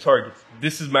 This is his target.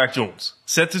 This is Mac Jones.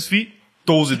 Sets his feet,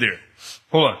 throws it there.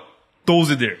 Hold on.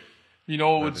 Throws it there. You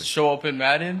know what would show up in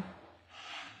Madden?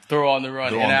 Throw on the run.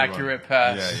 Throw on the Inaccurate run.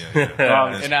 pass. Yeah.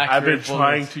 Inaccurate I've been bullets.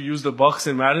 trying to use the Bucks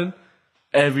in Madden.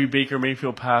 Every Baker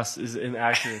Mayfield pass is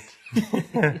inaccurate.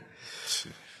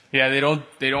 Yeah, they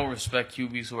don't respect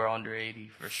QBs who are under 80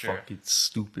 for sure. Fucking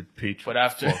stupid Patriots.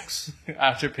 But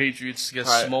after Patriots get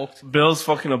All right. smoked, Bills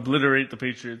fucking obliterate the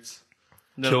Patriots.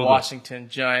 then Killed Washington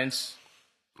Giants.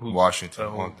 Washington at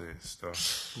all home? day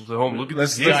stuff. Who's at home? Look at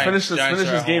Let's this game. finish Giants are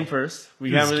this at game home. first.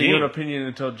 We This haven't given game. an opinion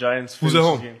until Giants Who's finish at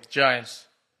this home? game. Giants.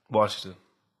 Washington.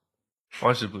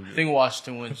 Washington pretty I good. think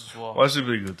Washington wins as well. Washington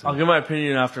pretty good too. I'll give my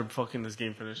opinion after fucking this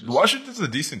game finishes. Washington's a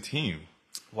decent team.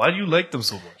 Why do you like them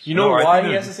so much? You know No, I why think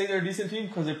he they're- has to say they're a decent team?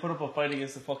 Because they put up a fight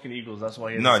against the fucking Eagles. That's why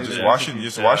he has No, to say just they're Washington. a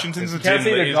Just decent team. Washington's a You can't team.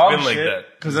 say they're It's dog been like shit. that.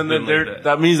 Because It's then been they're, like that.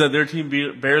 that means that their team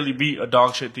barely beat a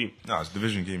dog shit team. No, it's a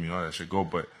division game. You know how that should go.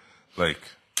 But like,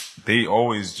 they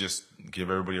always just give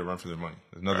everybody a run for their money.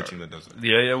 There's another team that does that.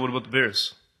 Yeah. What about the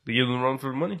Bears? They give them a run for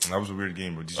the money. That was a weird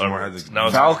game, but DJ All Moore right. had the Now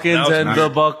it's- Falcons now it's and weird. the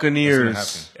That's gonna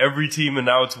Buccaneers. happen. Every team, and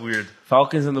now it's weird.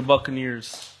 Falcons and the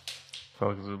Buccaneers.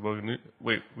 Falcons and Buccaneers.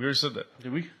 Wait, we already said that.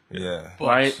 Did we? Yeah.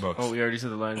 Bucks. Bucks. Oh, we already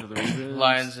said the Lions and the Ravens.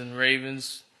 Lions and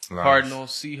Ravens. Lions. Cardinals,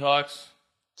 Seahawks.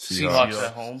 Seahawks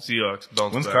at home. Seahawks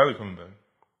bounce When's back. Kylie coming back?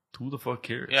 Who the fuck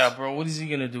cares? Yeah, bro, what is he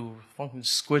gonna do? Fucking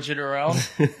squidge it around?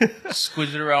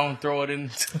 Squidge it around and throw it in?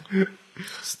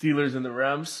 Steelers and the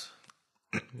Rams.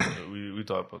 We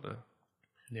talked about that.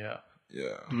 Yeah.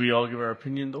 Yeah. Do we all give our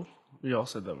opinion though? We all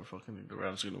said that we're fucking think the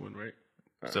Rams are gonna win, right?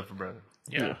 Except for Brandon.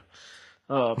 Yeah.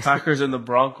 Packers and the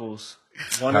Broncos.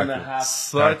 1.5.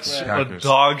 Such a Packers.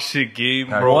 dog shit game,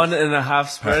 bro. 1.5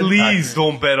 spread. Please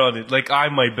don't bet on it. Like I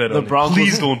might bet The on Broncos. it.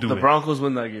 Please don't do the it. Broncos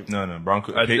win that game. No,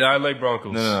 Broncos. I like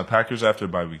Broncos. No. Packers after a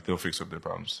bye week, they'll fix up their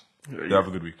problems. They'll have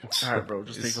a good week. All right, bro.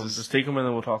 Just take them. Just take them, and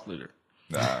then we'll talk later.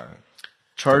 Nah.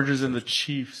 Chargers and the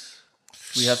Chiefs.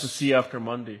 We have to see after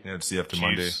Monday Yeah, to see after Chiefs.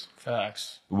 Monday.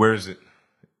 Facts. Where is it?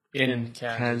 In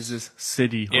Kansas. Kansas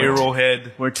City,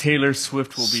 Arrowhead. where Taylor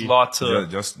Swift will be. Slaughter.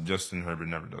 Justin Herbert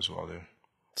never does well there.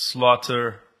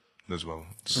 Slaughter. Does well.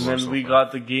 And then we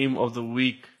got the game of the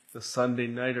week, the Sunday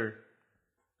nighter,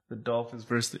 the Dolphins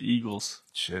versus the Eagles.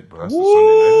 Shit, but that's the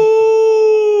Sunday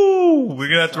Ooh, we're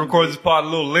gonna have to record this pod a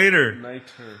little later.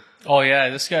 Nighter. Oh, yeah,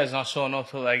 this guy's not showing up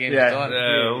till that game's Yeah.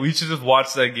 done. We should just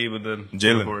watch that game and then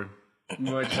Jalen. record. We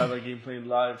might have that game playing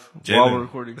live Jalen. while we're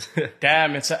recording.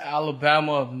 Damn, it's an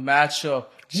Alabama matchup.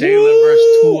 Jalen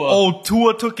versus Tua. Oh,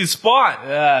 Tua took his spot.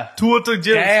 Yeah. Tua took Jalen's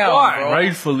Damn, spot. bro.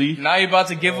 Rightfully. Now you're about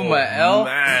to give him an L?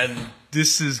 Man,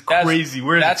 this is That's- crazy.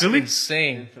 Where is it? That's Philly?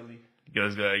 insane.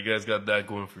 You guys got that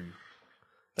going for you.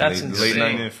 That's night. Late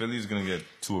night insane. in Philly is gonna get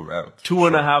 2 out.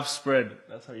 2.5 spread.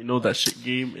 That's how you know that shit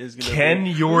game is gonna Can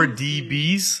be. your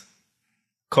DBs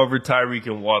cover Tyreek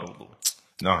and Waddle though?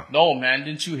 Nah, No, man,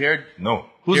 didn't you hear? no.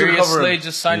 Who's gonna Darius cover Slade him?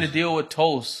 just signed a deal with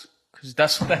Toast. Because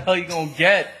that's what the hell you gonna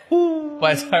get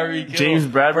by Tyreek Hill. James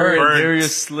Bradbury and Burns.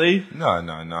 Darius Slay?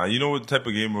 Nah. You know what type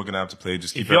of game we're gonna have to play?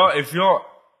 Just keep If y'all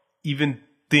even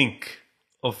think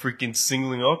of freaking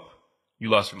singling up, you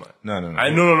lost your mind. No.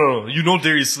 No. You know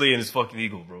Darius Slay and his fucking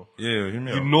Eagle, bro. Yeah, hear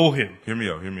me You out. know him. Hear me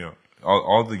out.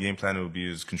 All the game plan will be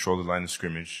is control the line of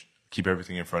scrimmage, keep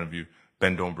everything in front of you,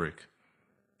 bend, don't break.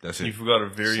 That's You it. forgot a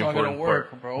very It's not important gonna work,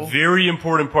 part. bro. Very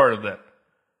important part of that.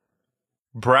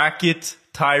 Bracket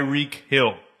Tyreek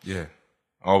Hill. Yeah,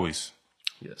 always.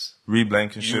 Yes. Reed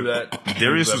Blankenship. that.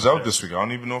 Darius You was that out fast. this week. I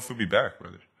don't even know if he'll be back,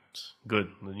 brother. Good.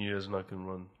 Then you guys are not gonna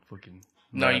run fucking.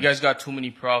 No, you guys got too many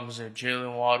problems there.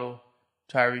 Jalen Waddle,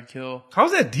 Tyreek Hill.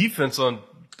 How's that defense on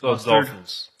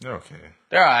Dolphins? They're okay.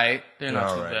 They're alright. They're not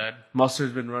They're too alright. bad.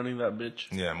 Mustard's been running that bitch.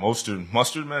 Yeah,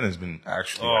 Mustard man has been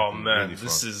actually. Oh acting man, really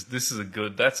this fun. is a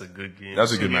good. That's a good game.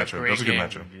 That's a good be a matchup. great That's a good game.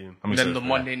 matchup. Game. I'm And then excited the for that.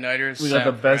 Monday Nighters. We got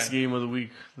the San best Fran. game of the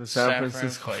week. The San San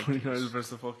Francisco Fran 49ers versus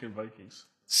the fucking Vikings.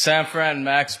 San Fran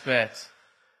Max Bet.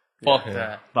 Fuck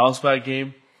that. Bounce back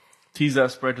game. Tease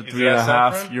that spread to Is 3.5. that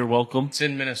San Fran? You're welcome. It's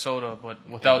in Minnesota, but doesn't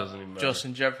without even matter.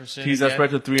 Justin Jefferson. Tease that again. spread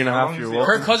to 3.5. long You're is it?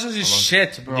 welcome. Kirk Cousins is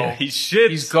shit, bro. Yeah, he's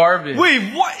shit. He's garbage.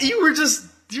 Wait, what? You were just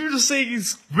saying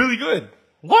he's really good.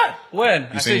 What? When? I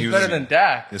saying said he he's was- better than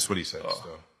Dak. That's what he said.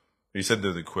 So. He said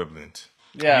they're the equivalent.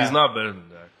 Yeah. He's not better than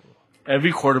that.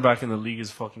 Every quarterback in the league is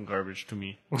fucking garbage to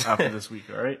me after this week,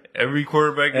 alright? Every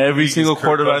quarterback. in the Every league single is Kirk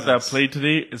quarterback that Cousins. played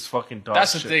today is fucking dog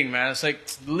That's the shit. thing, man. It's like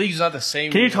the league's not the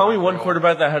same. Can you tell me anymore, one bro.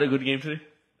 quarterback that had a good game today?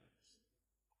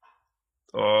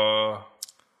 Hold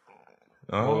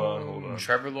on.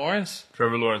 Trevor Lawrence,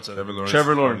 Trevor Lawrence.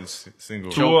 Trevor Lawrence.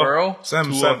 Single. Joe Tua. Burrow.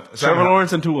 Trevor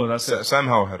Lawrence and Tua, that's it. Sam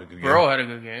Howell had a good game. Burrow had a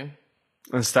good game.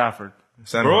 And Stafford.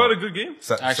 Sam Bro Howell. had a good game.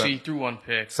 Actually, he threw one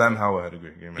pick. Sam Howell had a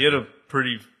great game. He had a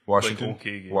pretty Washington. like,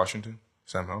 okay game. Washington.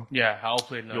 Sam Howell. Yeah, Howell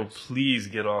played nice. Yo, please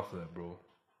get off that, bro.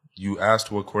 You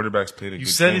asked what quarterbacks played a You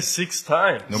good said game. it 6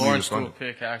 times. Nobody Lawrence threw a responded.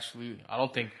 pick, actually. I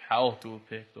don't think Howell threw a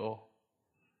pick, though.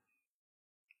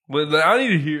 But like, I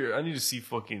need to see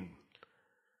fucking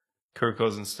Kirk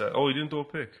Cousins stat. Oh, he didn't throw a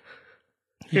pick.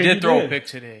 He did throw a pick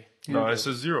today. No, it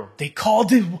says 0. They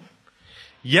called it.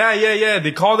 Yeah.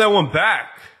 They called that one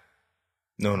back.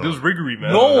 No. It was Riggery,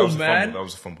 man. No, that was man. A fumble. That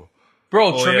was a fumble.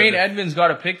 Bro, Oh, Tremaine yeah. Edmonds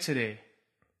got a pick today.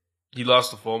 He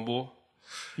lost the fumble.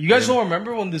 You guys don't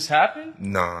remember when this happened?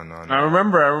 No. I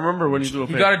remember when you threw a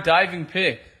He pick. got a diving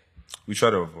pick. We try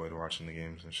to avoid watching the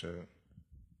games and shit.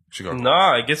 She got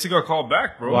Nah, I guess he got called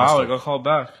back, bro. Wow, it got called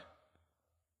back.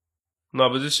 No,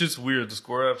 but this shit's weird. The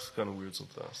score app's kind of weird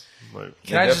sometimes. Like,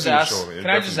 Can I just definitely show it. ask? Can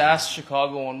I just ask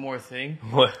Chicago one more thing?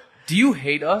 what? Do you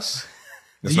hate us?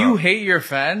 It's Do you not- hate your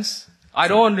fans? I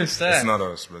don't understand. It's not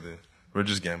us, brother. We're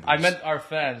just gamblers. I meant our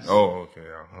fans. Oh, okay,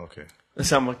 yeah, okay.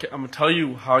 Listen, I'm gonna tell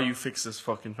you how you fix this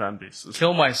fucking fan base.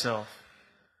 Kill myself.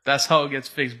 That's how it gets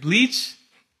fixed. Bleach?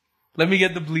 Let me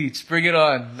get the bleach. Bring it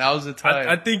on. Now's the time.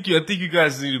 I think you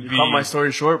guys need to be. Cut my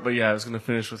story short, but yeah, I was gonna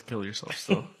finish with kill yourself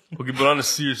still. Okay, but on a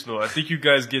serious note, I think you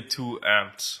guys get too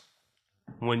amped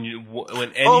when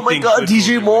anything. Oh my God, good goes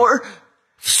your DJ way. Moore,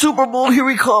 Super Bowl, here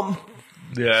we come.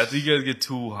 Yeah, I think you guys get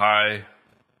too high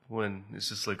when it's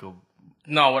just like a.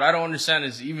 No, what I don't understand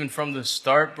is even from the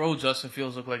start, bro, Justin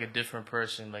Fields looked like a different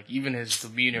person. Like even his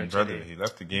demeanor Brother, today. he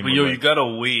left the game. But yo, you gotta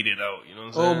wait it out. You know what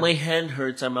I'm saying? Oh, my hand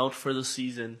hurts. I'm out for the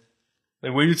season.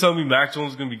 Like when you tell me Mac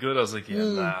Jones is gonna be good, I was like, yeah,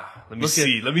 nah. Let me Look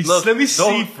see. at- Let me look, see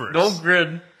don't- first. Don't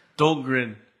grin. Don't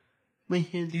grin. My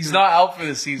hand. He's not out for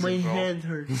the season, bro.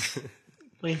 hurts.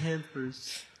 My hand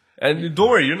hurts. And don't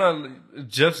worry, you're not.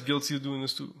 Jeff's guilty of doing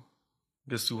this too.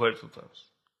 Gets too hyped sometimes.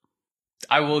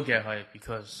 I will get hyped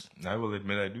because I will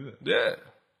admit I do that.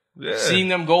 Yeah. seeing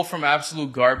them go from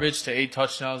absolute garbage to 8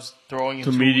 touchdowns, throwing in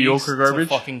To 2 mediocre weeks, garbage?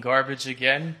 to fucking garbage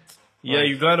again. Yeah,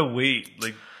 you gotta wait.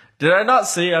 Like, Did I not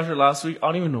say after last week? I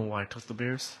don't even know why I took the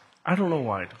Bears. I don't know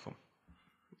why I took them.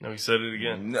 now he said it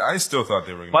again. I still thought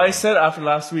they were going But I said after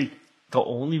last week, the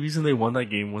only reason they won that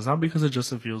game was not because of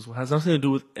Justin Fields. It has nothing to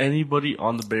do with anybody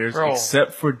on the Bears Bro.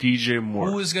 except for DJ Moore.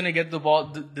 Who is gonna get the ball?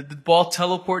 Did the ball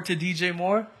teleport to DJ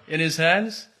Moore in his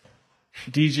hands?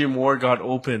 DJ Moore got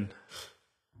open.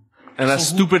 And that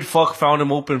So stupid fuck found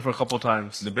him open for a couple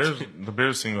times. The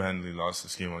Bears single-handedly lost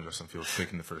this game on Justin Fields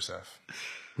picking the first half.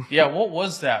 Yeah, what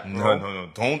was that, bro? No.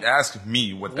 Don't ask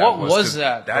me what that What was. was 'cause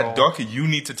that, That bro? duck, you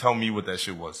need to tell me what that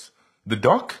shit was. The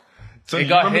duck? So It you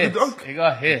got remember hit. the duck? It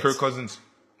got hit. Kirk Cousins.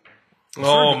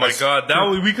 Oh my That's- god,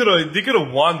 they could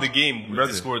have won the game if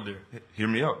Brother. they scored there. Hear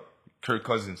me out. Kirk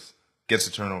Cousins gets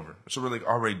a turnover. So we're like,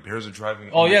 all right, Bears are driving.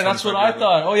 Oh on the yeah, that's what I 25-yard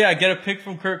thought. Oh yeah, get a pick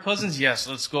from Kirk Cousins. Yes,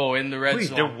 let's go in the red Wait,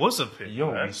 zone. there was a pick. line.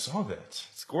 Yo, man. we saw that.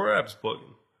 Score app's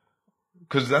bugging.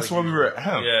 Because that's why we were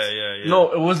amped. Yeah.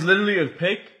 No, it was literally a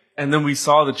pick, and then we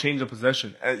saw the change of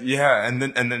possession. Yeah, and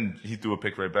then he threw a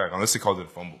pick right back. Unless they called it a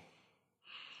fumble.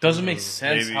 Doesn't make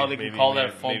sense maybe, how they could maybe, call that a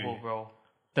maybe, fumble, maybe. bro.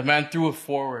 The man threw it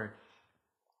forward.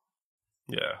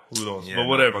 Yeah, who knows? Yeah, but no,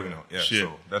 whatever. fucking hell. Yeah, Shit.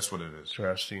 so that's what it is.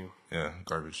 Trash team. Yeah,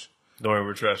 garbage. Don't worry,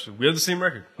 we're trash. We have the same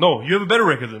record. No, you have a better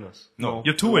record than us. No.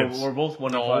 You have 2 wins. We're both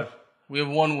 1-5. No, we have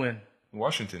 1 win.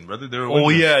 Washington, brother. They were Oh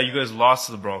winners. yeah, you guys lost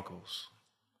to the Broncos.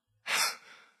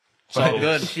 It's all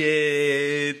good.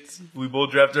 Shit. We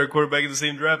both drafted our quarterback in the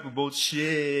same draft. We both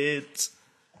shit.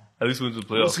 At least we went to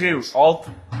the playoffs. It's okay. All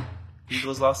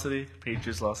Eagles lost today,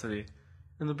 Patriots lost today,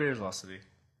 and the Bears lost today.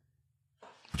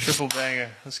 Triple banger.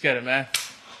 Let's get it, man.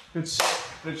 Good shit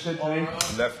today.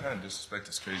 Left hand disrespect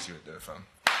is crazy right there, fam.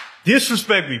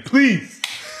 Disrespect me, please.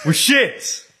 We're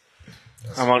shit.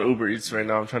 I'm on Uber Eats right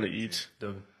now. I'm trying to eat.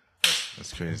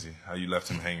 That's crazy. How you left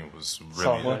him hanging was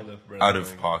Saw really what? out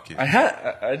of pocket.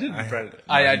 I did Brandon.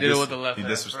 I He did it with the left He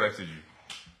hand disrespected you.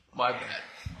 My bad.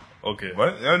 Okay.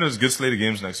 What? Yeah, there's a good slate of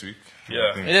games next week. Yeah.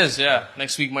 I think. It is, yeah.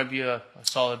 Next week might be a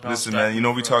solid bounce Listen, back man, you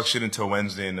know we for talk us. shit until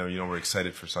Wednesday, and we're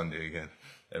excited for Sunday again.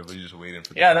 Everybody's just waiting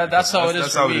for. Yeah, that's how it is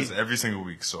That's for how me. it is every single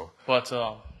week. So But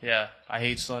yeah, I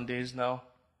hate Sundays now.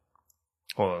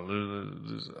 Hold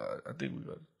on. I think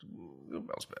we'll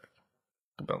bounce back.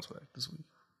 We'll bounce back this week.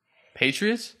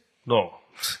 Patriots? No.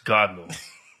 God no.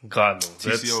 God no.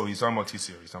 TCO, he's talking about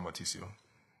TCO.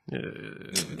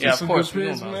 Yeah, of course. We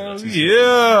Picks, don't man. know.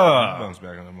 Yeah. Bounce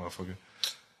back on that motherfucker.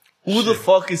 Who the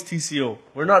fuck is TCO?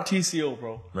 We're not TCO,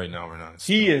 bro. Right now we're not.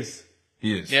 He is.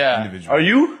 He is. Yeah. Individual. Are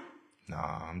you?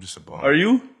 Nah, I'm just a bum. Are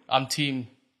you? I'm team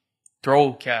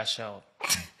throw cash out.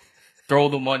 Throw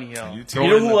the money out. You Throw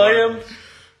You it know in who the I garbage. am?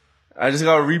 I just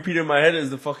got a repeat in my head is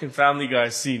the fucking Family Guy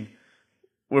scene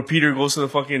where Peter goes to the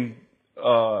fucking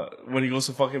when he goes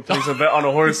to fucking place a bet on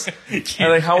a horse.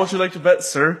 And like, how much would you like to bet,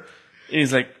 sir? And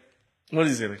he's like, what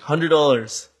is it? Like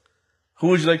 $100. Who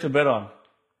would you like to bet on?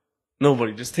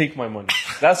 Nobody. Just take my money.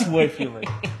 That's who I feel like.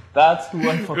 That's who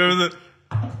I fucking. Remember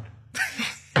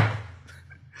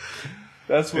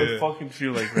That's what it fucking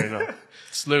feel like right now.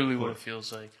 It's literally what it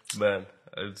feels like. Man,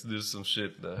 there's some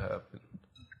shit that happened.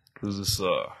 There's this,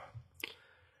 I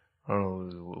don't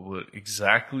know what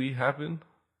exactly happened,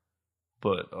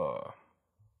 but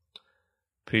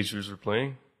Patriots were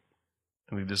playing,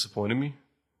 and they disappointed me,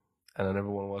 and I never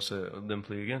want to watch them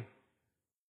play again.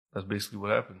 That's basically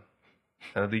what happened.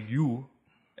 And I think you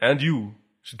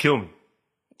should kill me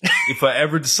if I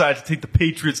ever decide to take the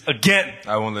Patriots again.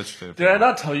 I won't let you play. Did I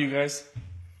not tell you guys?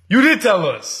 You did tell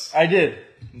us. I did.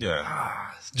 Yeah.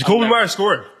 Jacoby Myers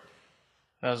scored.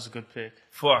 That was a good pick.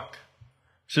 Fuck.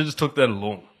 Should have just took that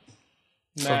alone.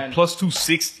 Man, So plus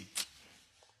 260.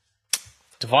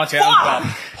 Devontae Adams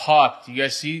got popped. You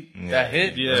guys see that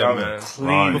hit? Yeah, That man. was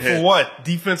clean But hit. for what?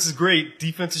 Defense is great.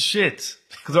 Defense is shit.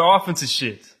 Because our offense is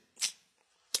shit.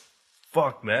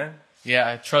 Fuck, man.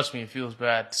 Yeah, trust me, it feels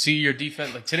bad. See your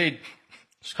defense, like today,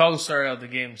 Chicago started out the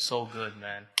game so good,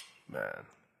 man. Man.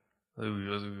 I think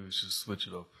we should switch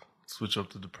it up. Switch up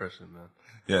to depression, man.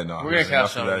 Yeah, no. We're gonna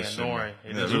catch up that again, shit, don't man. worry.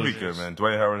 It Yeah, is we'll what be it good, is. man.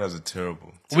 Dwight Howard has a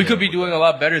terrible. We could be terrible doing a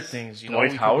lot better things, you know.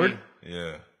 Dwight We could Howard? be-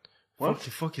 Yeah.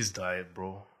 Fuck his diet,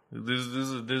 bro.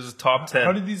 There's a top 10.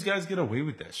 How did these guys get away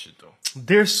with that shit, though?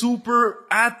 They're super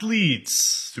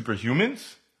athletes.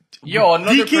 Superhumans? Yo,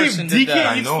 another person did DK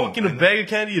that. eats I know, fucking I a know. bag of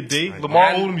candy a day. know.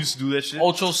 Lamar Man. Odom used to do that shit.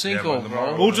 Ocho Cinco, Yeah, but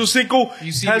bro. Lamar- Ocho Cinco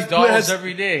You see has McDonald's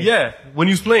every day. Yeah, when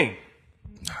he was playing.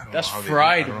 That's How they-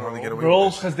 fried, I don't know how they get bro. away Bro,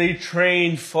 with that because they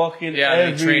train fucking Yeah, they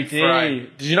every train day.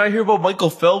 fried. Did you not hear about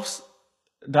Michael Phelps'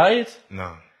 diet? shit.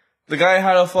 No. The guy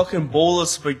had a fucking bowl of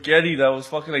spaghetti that was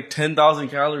fucking like 10,000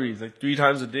 calories, like 3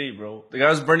 times a day, bro. The guy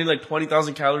was burning like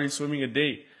 20,000 calories swimming a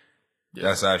day.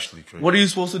 That's actually crazy. What are you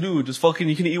supposed to do? Just fucking,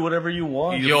 you can eat whatever you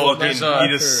want. Yo, Fucking there's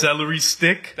eat a celery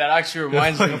stick. That actually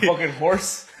reminds Like a me, fucking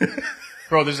horse.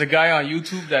 bro. There's a guy on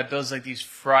YouTube that does like these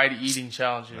fried eating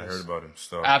challenges. I heard about him.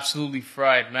 Stuff. Absolutely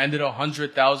fried. Man did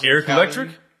 100,000. Eric calorie- Electric?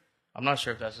 I'm not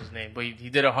sure if that's his name, but he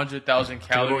did 100,000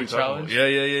 calorie challenge. Yeah.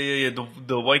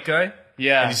 The white guy.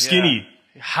 Yeah, And he's skinny.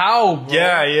 How, bro?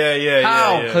 Yeah.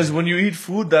 How? Yeah. Because when you eat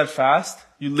food that fast,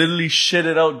 you literally shit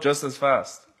it out just as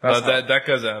fast. That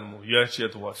guy's an animal. You actually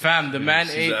have to watch. Fam, the man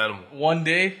He's ate an animal. one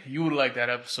day. You would like that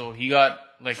episode. He got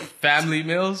like family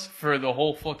meals for the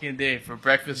whole fucking day for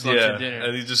breakfast, lunch, Yeah, and dinner.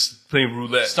 and he's just playing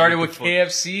roulette. Started What with the fuck?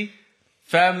 KFC,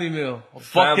 family meal, a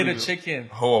Family bucket meal. of chicken.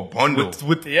 Oh, a bundle.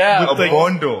 With Yeah, with a like,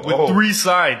 bundle. with Oh. 3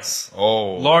 sides,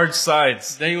 Oh. large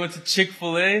sides. Then he went to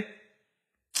Chick-fil-A,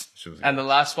 She was- and the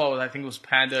last spot was I think it was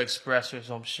Panda Express or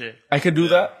some shit. I could do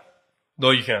that, No,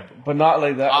 you can't. but not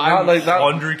like that. I'm Not like that.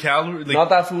 100 calories. Like, Not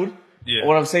that food. Yeah.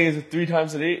 What I'm saying is 3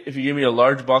 times a day, if you give me a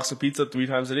large box of pizza 3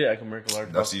 times a day, I can make a large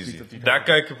That's box easy. of pizza 3 times that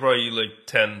guy could probably eat like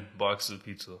 10 boxes of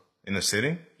pizza. In a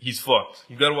sitting? He's fucked.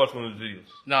 You gotta watch one of his videos.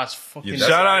 Nah, it's fucking. Yeah,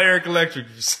 Shout out Eric Electric.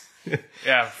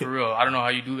 Yeah, for real. I don't know how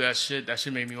you do that shit. That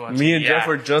shit made me want to. Me and yak. Jeff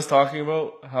were just talking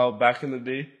about how back in the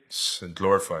day, It's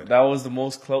glorified. that was the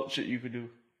most clout shit you could do.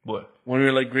 What? When we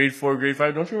were like grade 4, grade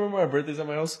 5, don't you remember our birthdays at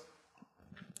my house?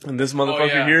 And this motherfucker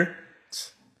yeah. here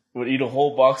would eat a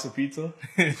whole box of pizza.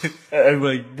 And I'd be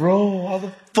like, bro, how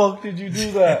the fuck did you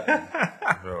do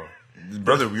that? Bro.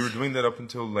 Brother, we were doing that up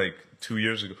until like 2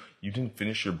 years ago. You didn't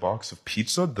finish your box of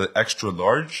pizza? The extra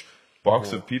large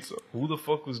box of pizza? Who the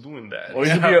fuck was doing that? Or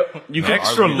you could be a, you could,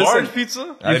 Extra I- large listen,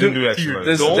 pizza? I didn't do extra Dude, large.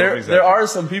 There's- Don't there, raise that. there are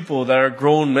some people that are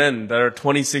grown men that are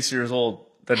 26 years old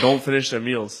that don't finish their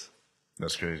meals.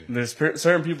 That's crazy. There's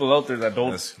certain people out there that don't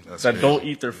That's that crazy. don't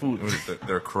eat their food.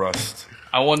 Their crust.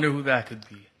 I wonder who that could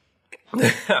be.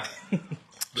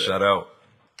 Shout out.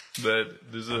 But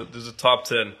there's a top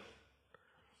 10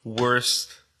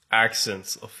 worst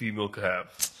accents a female could have.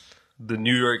 The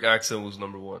New York accent was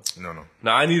number 1. No.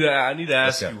 Now I need to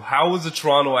ask Okay. you, how is the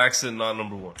Toronto accent not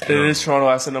number 1? It is Toronto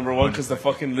accent number 1 because the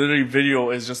fucking literally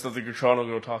video is just of the Toronto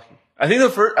girl talking. I think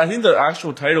the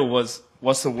actual title was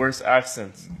 "What's the worst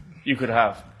accents you could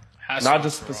have?" Has Not to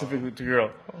just specifically to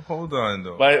girl. Hold on,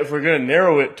 though. But if we're gonna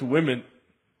narrow it to women,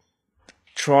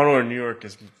 Toronto or New York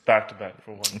is back to back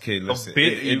for one. Okay, A listen.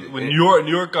 bit, when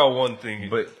New York got one thing,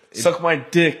 But Suck my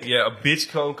dick. yeah, a bitch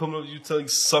coming up to you telling you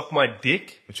suck my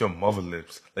dick. with your mother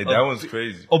lips. Like, that one's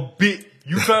crazy. A bit,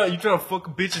 you trying to fuck a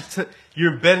bitch and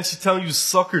you're in bed and she telling you to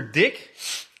suck her dick.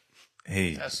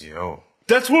 Hey, yo.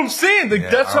 That's what I'm saying. Like, Yeah,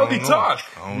 that's I how don't they know. talk.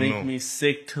 I don't Make know. me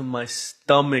sick to my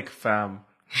stomach, fam.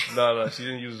 No, she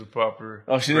didn't use the proper.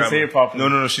 Oh, she didn't say grammar. it properly.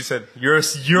 No. She said,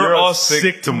 You're all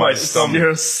sick to my stomach.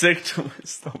 You're sick to my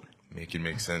stomach. make it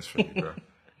make sense for me, bro.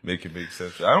 Make it make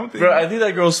sense. I don't think. Bro, I think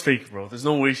that girl's fake, bro. There's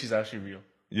no way she's actually real.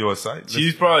 Yo, aside.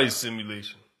 She's probably a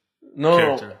simulation. No,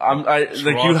 Character.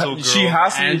 like she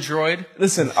has to. Be, Android.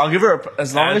 listen, I'll give her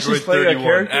as long as she's Android playing a 31,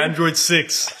 character. Android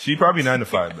 6. She probably 9 to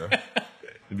 5, bro.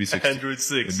 It'd be 16. Android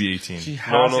 6. It'd be 18.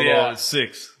 No, it's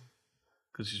 6.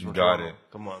 Because she's from Got Toronto. it.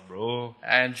 Come on, bro.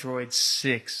 Android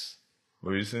 6.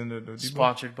 What were you saying? The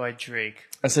Sponsored by Drake.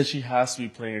 I said she has to be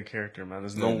playing a character, man.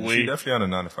 There's no way. She definitely on a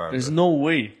 9 to 5. There's bro. no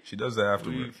way. She does that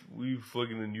afterwards. We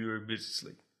fucking the New York bitch. It's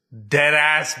like, dead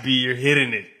ass B, you're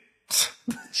hitting it.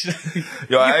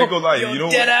 Yo, I ain't gonna lie. You know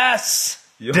Dead what? ass.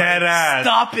 Yo, Dead ass.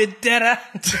 Stop it, dead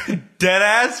ass. Dead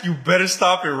ass, you better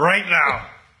stop it right now.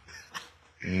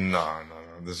 Nah.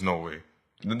 There's no way.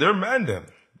 They're man them.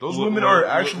 Those women are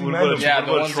actually man them. Yeah, What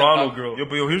the about ones Toronto that- girl? Yo,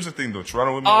 but here's the thing though.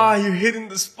 Toronto women. You're hitting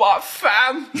the spot,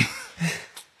 fam.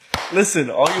 Listen,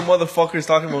 all you motherfuckers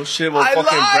talking about shit about I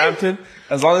fucking lied. Brampton,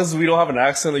 as long as we don't have an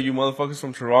accent like you motherfuckers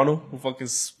from Toronto who fucking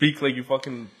speak like you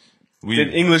fucking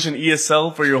did English and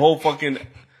ESL for your whole fucking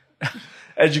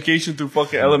education through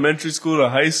fucking elementary school to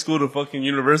high school to fucking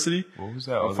university. What was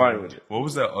that? I'm fine with it. What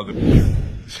was that other?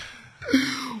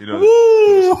 You know.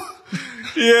 Woo!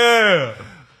 Yeah.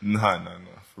 Nah,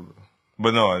 for real.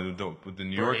 But no, I don't. With the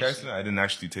New York British. accent, I didn't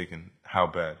actually take in how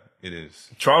bad it is.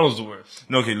 Toronto's the worst.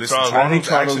 No, okay, listen. Toronto- I think Toronto's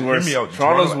Toronto's accent, worse. hear me out.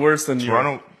 Toronto's worse than New York.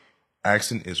 Toronto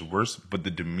accent is worse, but the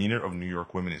demeanor of New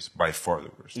York women is by far the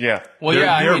worst. Yeah. Well, They're-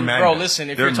 yeah, I they're mean, man bro, them. listen,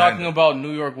 if They're you're man talking them. about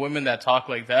New York women that talk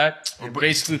like that, you're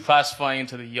basically classifying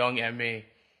into the young MA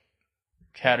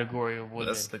category of women.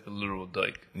 That's like a literal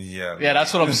dyke. Yeah. Yeah,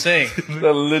 that's what I'm saying.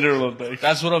 The literal thing.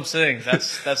 That's what I'm saying.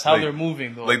 That's how Like- they're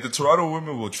moving, though. Like the Toronto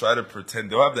women will try to pretend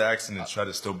they'll have the accent and try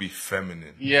to still be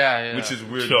feminine, yeah. which is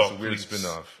weird. Yo, It's a weird please.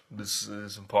 spin-off. This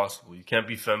is impossible. You can't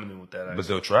be feminine with that But accent.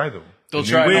 they'll try though. They'll The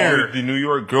try. New No. York, the New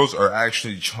York girls are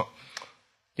actually.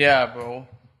 Yeah, bro.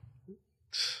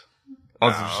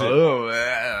 On some shit. Oh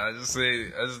man, I just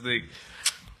think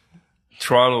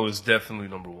Toronto is definitely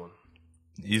number one.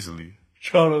 Easily.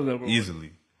 Toronto's number one.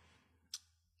 Easily.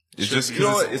 It's Should just be.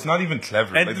 because it's not even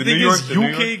clever. And Like the the thing New York, is, the New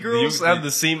UK York- girls the have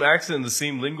the same accent and the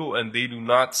same lingo, and they do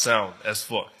not sound as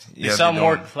fucked. They sound don't.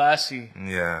 more classy.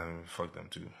 Yeah, fuck them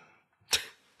too.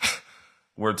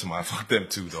 Word to my fuck them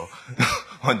too though.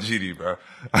 On GD, bro.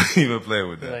 I ain't even playing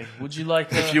with that. Like, would you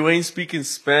like If you ain't speaking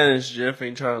Spanish, Jeff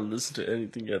ain't trying to listen to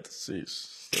anything you have to say.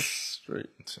 That's straight.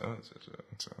 So,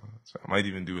 I might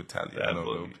even do Italiano a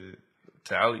little boogie. bit.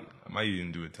 Italian. I might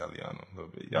even do Italiano a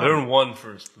little bit. Y'all Learn know. one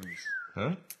first, please.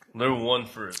 Huh? Learn one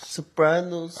first.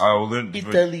 Sopranos, I will learn.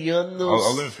 Italianos.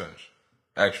 I'll learn Spanish.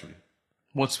 Actually,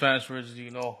 what Spanish words do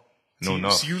you know? no.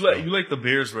 So you like the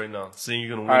Bears right now, saying you're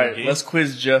gonna win All the right, game. let's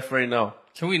quiz Jeff right now.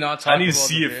 Can we not talk I need to about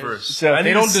see the it Bears? first. Jeff, I They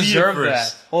need to don't see it deserve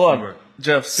first. that. Hold on,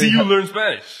 Jeff. Say See you learn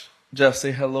Spanish. Jeff,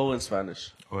 say hello in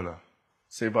Spanish. Hola,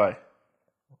 Say bye.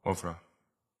 Ofra.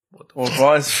 Or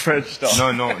bye is French,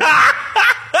 dog. No.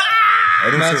 I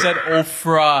didn't Man say said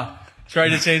Ofra. Tried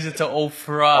to change it to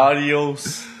Ofra.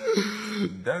 Adios.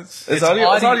 that's. It's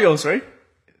adios, right?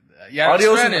 Yeah, it's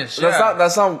Adios. Spanish.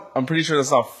 That's not. I'm pretty sure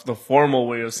that's not the formal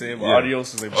way of saying. But Yeah.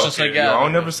 adios is like. It's just like, Yo, yeah. I'll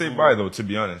never say bye though. To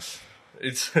be honest,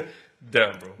 It's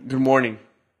damn, bro. Good morning.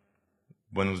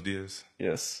 buenos dias,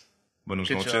 Yes. buenos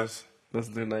Good job. noches. That's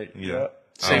the night. Yeah.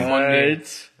 Say Monday.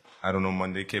 Right. I don't know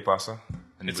Monday. ¿Qué pasa?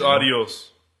 It's Anybody know?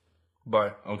 adios.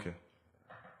 Bye. Okay.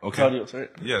 It's adios, right?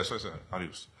 Yeah, so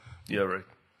adios. Yeah, right.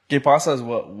 ¿Qué pasa is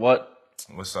what?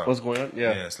 What's up? What's going on?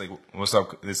 Yeah. Yeah, it's like what's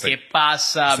up. It's ¿Qué like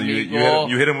pasa, so amigo?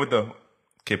 you hit him with the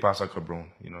 ¿Qué pasa, cabrón?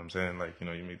 You know what I'm saying? Like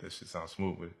you make that shit sound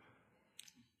smooth. But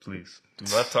Please do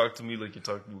not talk to me like you're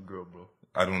talking to a girl, bro.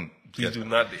 I don't. Please get do that.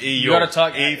 not. Hey, You yo, gotta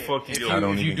talk. Hey, if fucking you- yo. I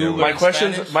don't if you even do get learn what- My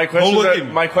questions, Spanish- my questions, Don't look are, at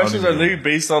me. my questions I don't are even literally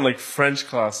based on like French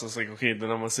class. It's like, okay, then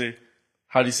I'm gonna say,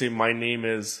 how do you say my name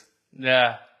is?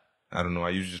 Yeah. I don't know. I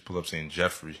usually just pull up saying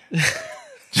Jeffrey.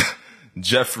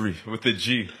 Jeffrey with a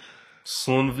G.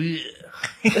 Sonville.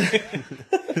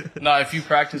 Now, if you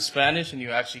practice Spanish and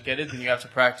you actually get it, then you have to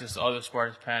practice the other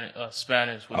part of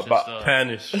Spanish, which About is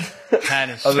Spanish.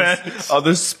 Spanish.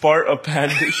 Other spart of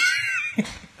Spanish.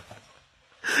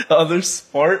 Other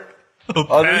spart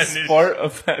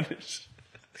of Spanish.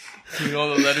 You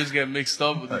know, the letters get mixed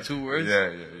up with the two words.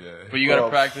 Yeah. But you gotta Well-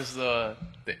 practice the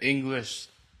English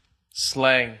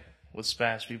slang with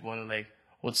Spanish people and like,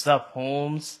 what's up,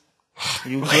 Holmes?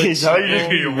 You good? Now you're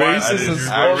Chico?" racist as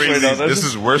fuck right now. This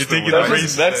is worse than what thinking I of did.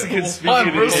 That's Mexican What,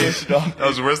 speaking bro? English, dog. That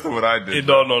was worse than what I did.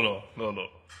 No.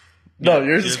 No,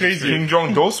 yours is crazy. King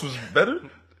Jong Dos was better.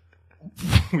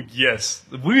 Yes.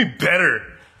 What do you mean better?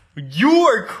 You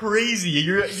are crazy.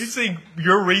 You're saying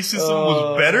your racism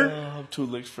was better? I'm too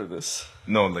late for this.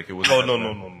 No, like it was. Oh no.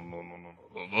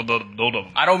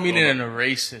 I don't mean it in a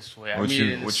racist way. I What mean you-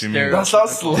 it in a what you mean? That's not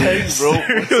slang, bro.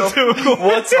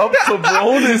 What's up,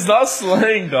 cabron is not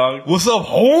slang, dog. What's up,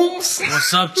 Holmes?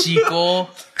 What's up, Chico?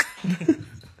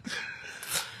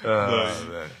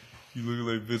 Man. You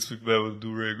look like Vince McMahon with a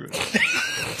do-rag right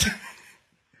now.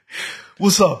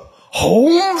 What's up,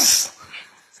 Holmes?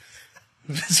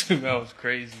 Vince McMahon was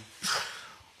crazy.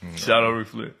 Shout out Ric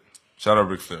Flair. Shout out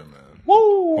Ric Flair, man.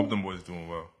 Woo! Hope them boys doing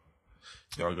well.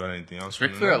 Y'all got anything else? Is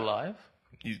Ric Flair alive?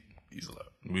 He's alive.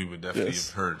 We would definitely have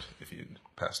heard if he had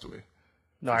passed away.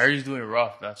 No, I heard he's doing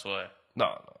rough. That's why.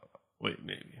 No. Wait,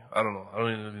 maybe. I don't know. I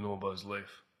don't even know about his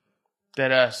life.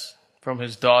 Deadass from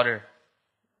his daughter,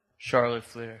 Charlotte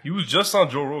Flair. He was just on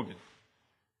Joe Rogan.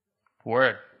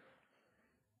 Word.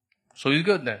 So he's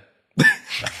good then.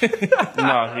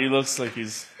 Nah, he looks like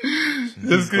he's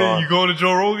That's good. gone. You going to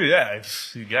Joe Rogan? Yeah,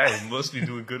 the guy must be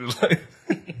doing good in life.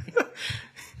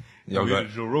 Y'all Go got to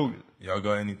Joe Rogan. y'all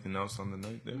got anything else on the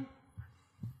night there?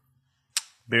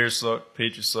 Bears suck.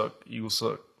 Patriots suck. Eagles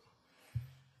suck.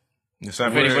 Yeah, If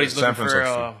anybody's San looking Fran sucks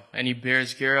for any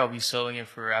Bears gear, I'll be selling it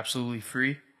for absolutely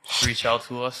free. Reach out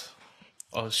to us.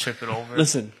 I'll ship it over.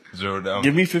 Listen, too. Zero down.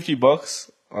 give me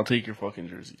 $50. I'll take your fucking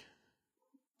jersey.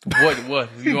 What?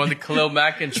 You want the Khalil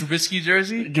Mack and Trubisky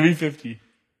jersey? Give me 50.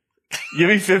 Give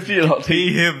me 50 and I'll take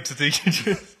Pay him to take your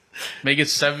jersey. Make it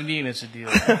 70 and it's a deal.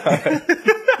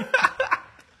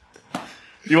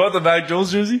 You want the Mac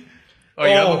Jones jersey? Oh,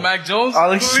 you have a Mac Jones?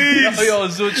 I'll exchange. Oh, yo,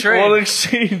 let's do a trade. We'll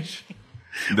exchange.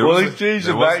 We'll exchange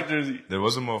the Mac jersey. There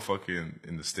was a motherfucker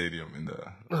in the stadium in the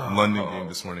London game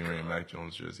this morning wearing a Mac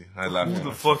Jones jersey. I laughed. Who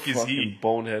the fuck is Fucking he?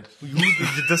 bonehead.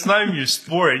 That's not even your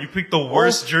sport. You picked the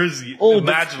worst jersey Oh,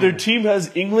 imaginable. their team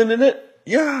has England in it?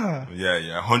 Yeah.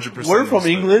 Yeah, 100%. We're from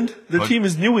England. Their team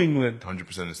is New England.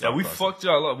 100% is Yeah, we fucked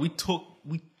y'all up. We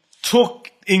took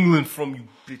England from you,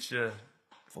 bitch.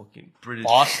 Fucking British.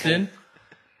 Boston?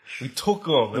 We took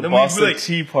them. The And then Boston we were like,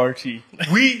 Tea Party.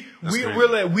 crazy. we're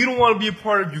like, we don't want to be a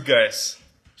part of you guys.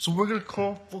 So we're gonna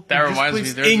call fucking That this reminds me,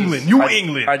 place there's England. this- New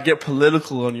England. I'd get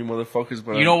political on you motherfuckers,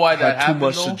 but You know why that I had too happened,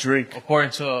 much though? to drink.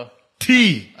 According to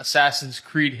Tea. Assassin's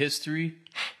Creed history,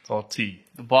 It's all tea.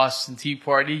 the Boston Tea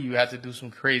Party, you had to do some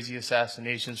crazy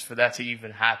assassinations for that to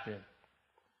even happen.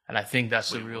 And I think that's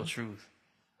the real truth.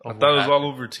 I thought it was all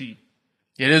over tea.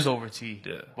 It is over tea.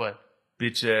 Yeah. But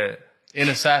Bitch ass. in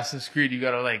Assassin's Creed, you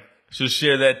gotta like Should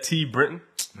share that tea, Britain.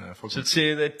 Nah, fuck Should them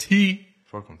share that tea.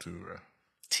 too, bro.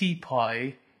 tea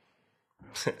pie.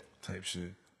 Type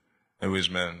shit. Anyways,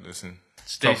 man, listen.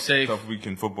 Stay safe. Tough week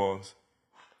in football.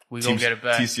 We gonna get it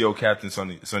back. TCO captain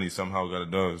Sonny somehow got a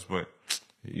dubs, but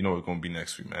you know what's gonna be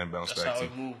next week, man. Bounce That's back how team.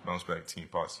 it move. Bounce back team.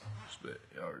 Pause. You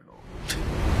already know.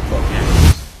 Fuck yeah.